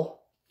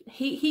able.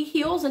 He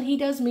heals and he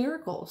does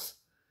miracles.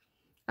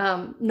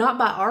 Not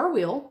by our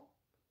will,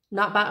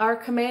 not by our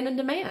command and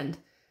demand.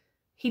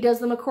 He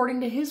does them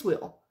according to his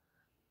will.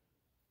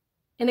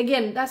 And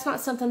again, that's not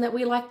something that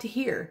we like to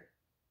hear,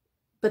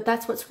 but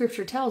that's what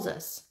Scripture tells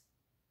us.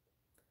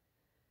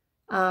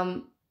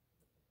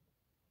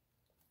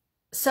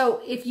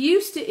 So if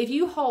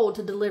you hold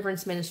to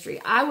deliverance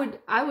ministry, I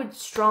would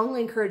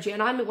strongly encourage you.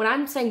 And when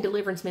I'm saying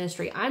deliverance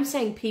ministry, I'm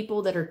saying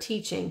people that are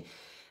teaching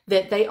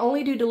that they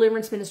only do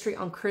deliverance ministry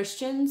on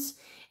Christians,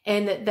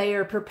 and that they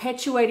are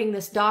perpetuating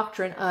this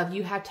doctrine of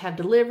you have to have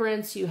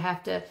deliverance, you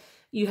have to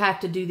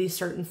do these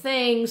certain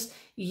things.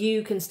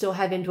 You can still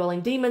have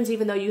indwelling demons,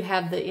 even though you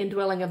have the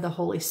indwelling of the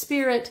Holy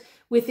Spirit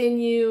within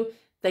you.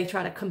 They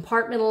try to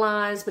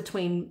compartmentalize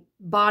between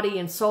body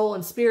and soul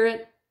and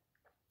spirit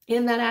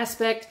in that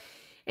aspect.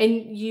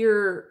 And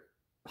you're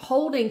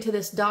holding to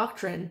this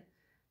doctrine.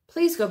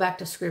 Please go back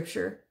to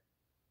Scripture.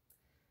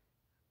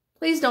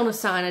 Please don't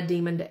assign a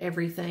demon to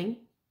everything.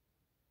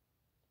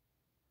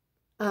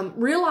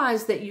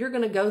 Realize that you're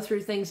going to go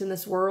through things in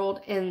this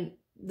world, and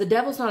the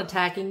devil's not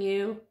attacking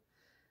you.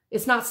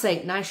 It's not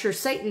Satan. I'm sure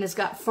Satan has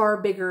got far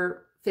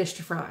bigger fish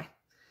to fry.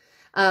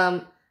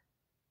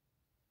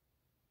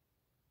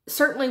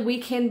 Certainly we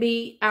can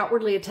be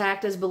outwardly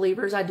attacked as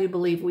believers. I do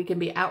believe we can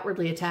be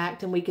outwardly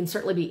attacked, and we can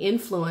certainly be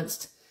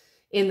influenced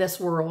in this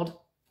world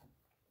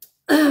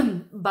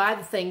by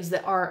the things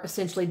that are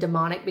essentially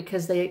demonic,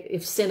 because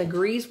if sin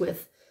agrees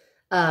with,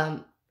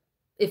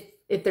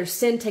 if there's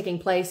sin taking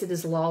place, it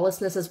is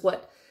lawlessness, is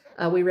what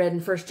we read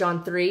in 1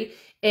 John 3,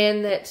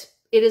 and that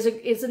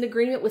it's an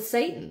agreement with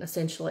Satan,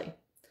 essentially.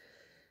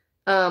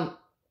 But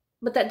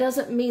that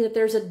doesn't mean that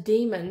there's a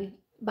demon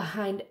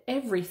behind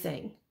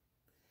everything.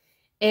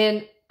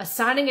 And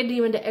assigning a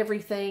demon to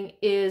everything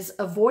is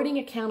avoiding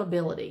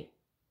accountability.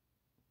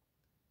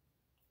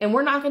 And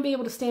we're not going to be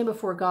able to stand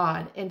before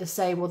God and to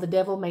say, well, the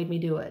devil made me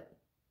do it.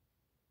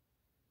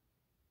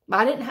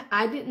 I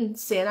didn't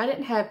sin. I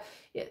didn't have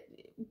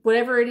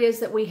whatever it is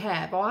that we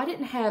have. Oh, I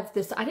didn't have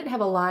this. I didn't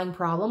have a lying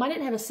problem. I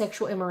didn't have a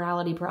sexual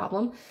immorality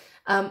problem.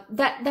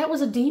 That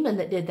was a demon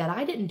that did that.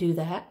 I didn't do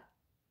that.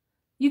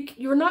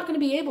 You're not going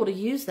to be able to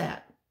use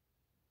that.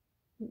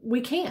 We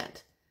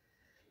can't.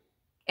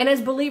 And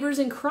as believers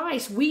in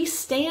Christ, we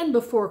stand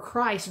before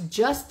Christ,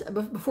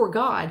 before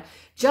God,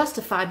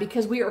 justified,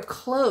 because we are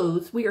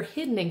clothed, we are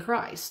hidden in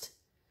Christ.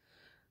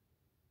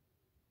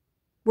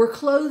 We're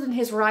clothed in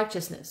his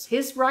righteousness.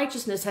 His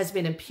righteousness has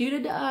been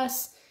imputed to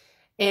us,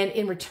 and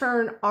in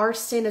return, our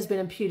sin has been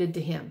imputed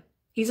to him.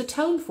 He's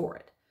atoned for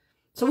it.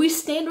 So we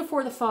stand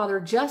before the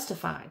Father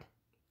justified.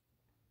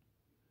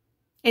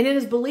 And then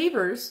as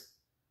believers,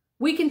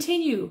 we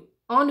continue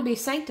on to be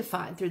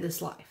sanctified through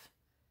this life.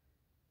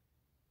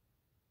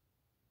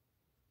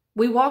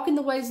 We walk in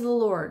the ways of the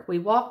Lord. We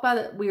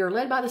are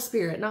led by the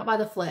Spirit, not by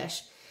the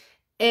flesh.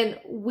 And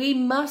we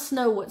must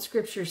know what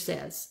Scripture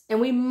says.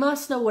 And we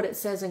must know what it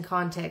says in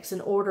context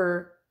in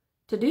order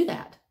to do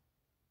that.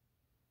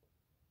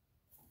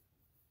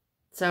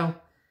 So,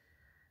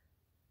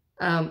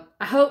 I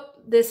hope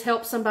this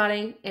helps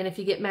somebody. And if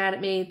you get mad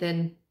at me,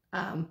 then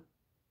I'm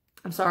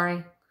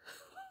sorry.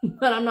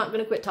 But I'm not going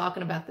to quit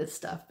talking about this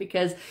stuff,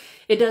 because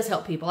it does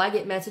help people. I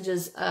get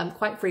messages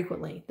quite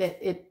frequently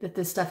that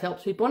this stuff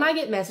helps people. And I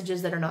get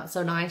messages that are not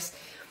so nice.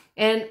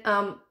 And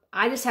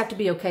I just have to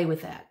be okay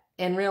with that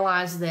and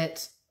realize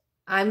that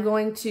I'm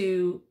going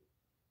to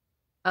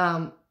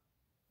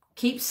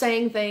keep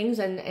saying things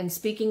and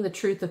speaking the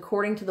truth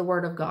according to the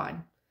Word of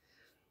God.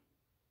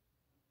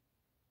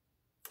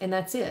 And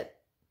that's it.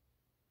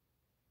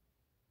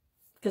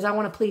 Because I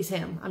want to please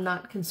him. I'm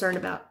not concerned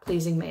about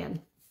pleasing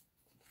man.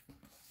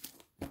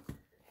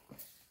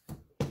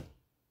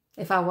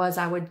 If I was,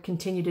 I would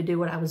continue to do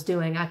what I was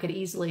doing. I could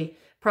easily,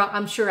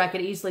 I'm sure I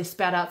could easily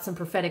spout out some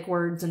prophetic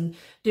words and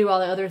do all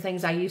the other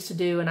things I used to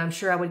do. And I'm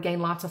sure I would gain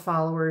lots of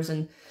followers.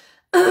 And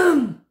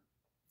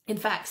in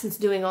fact, since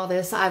doing all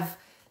this,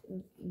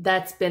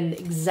 that's been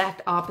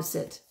exact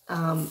opposite.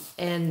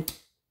 And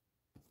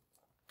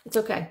it's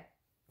okay.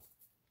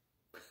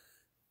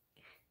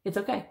 It's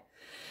okay.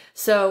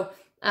 So,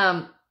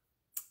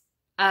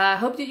 I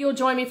hope that you'll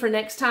join me for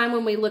next time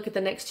when we look at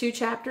the next 2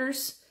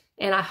 chapters.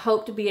 And I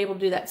hope to be able to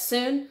do that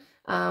soon.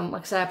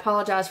 Like I said, I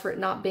apologize for it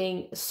not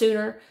being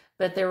sooner,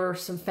 but there were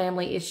some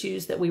family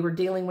issues that we were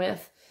dealing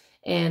with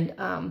and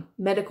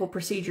medical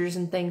procedures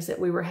and things that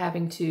we were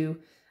having to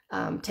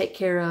take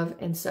care of.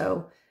 And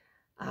so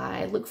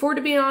I look forward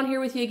to being on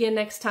here with you again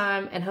next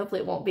time. And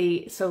hopefully it won't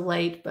be so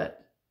late,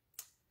 but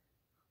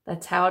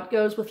that's how it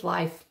goes with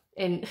life.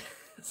 And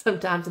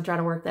sometimes I'm trying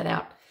to work that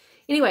out.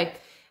 Anyway,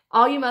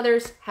 all you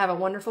mothers, have a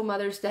wonderful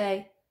Mother's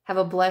Day. Have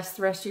a blessed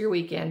rest of your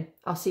weekend.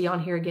 I'll see you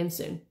on here again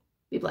soon.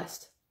 Be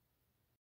blessed.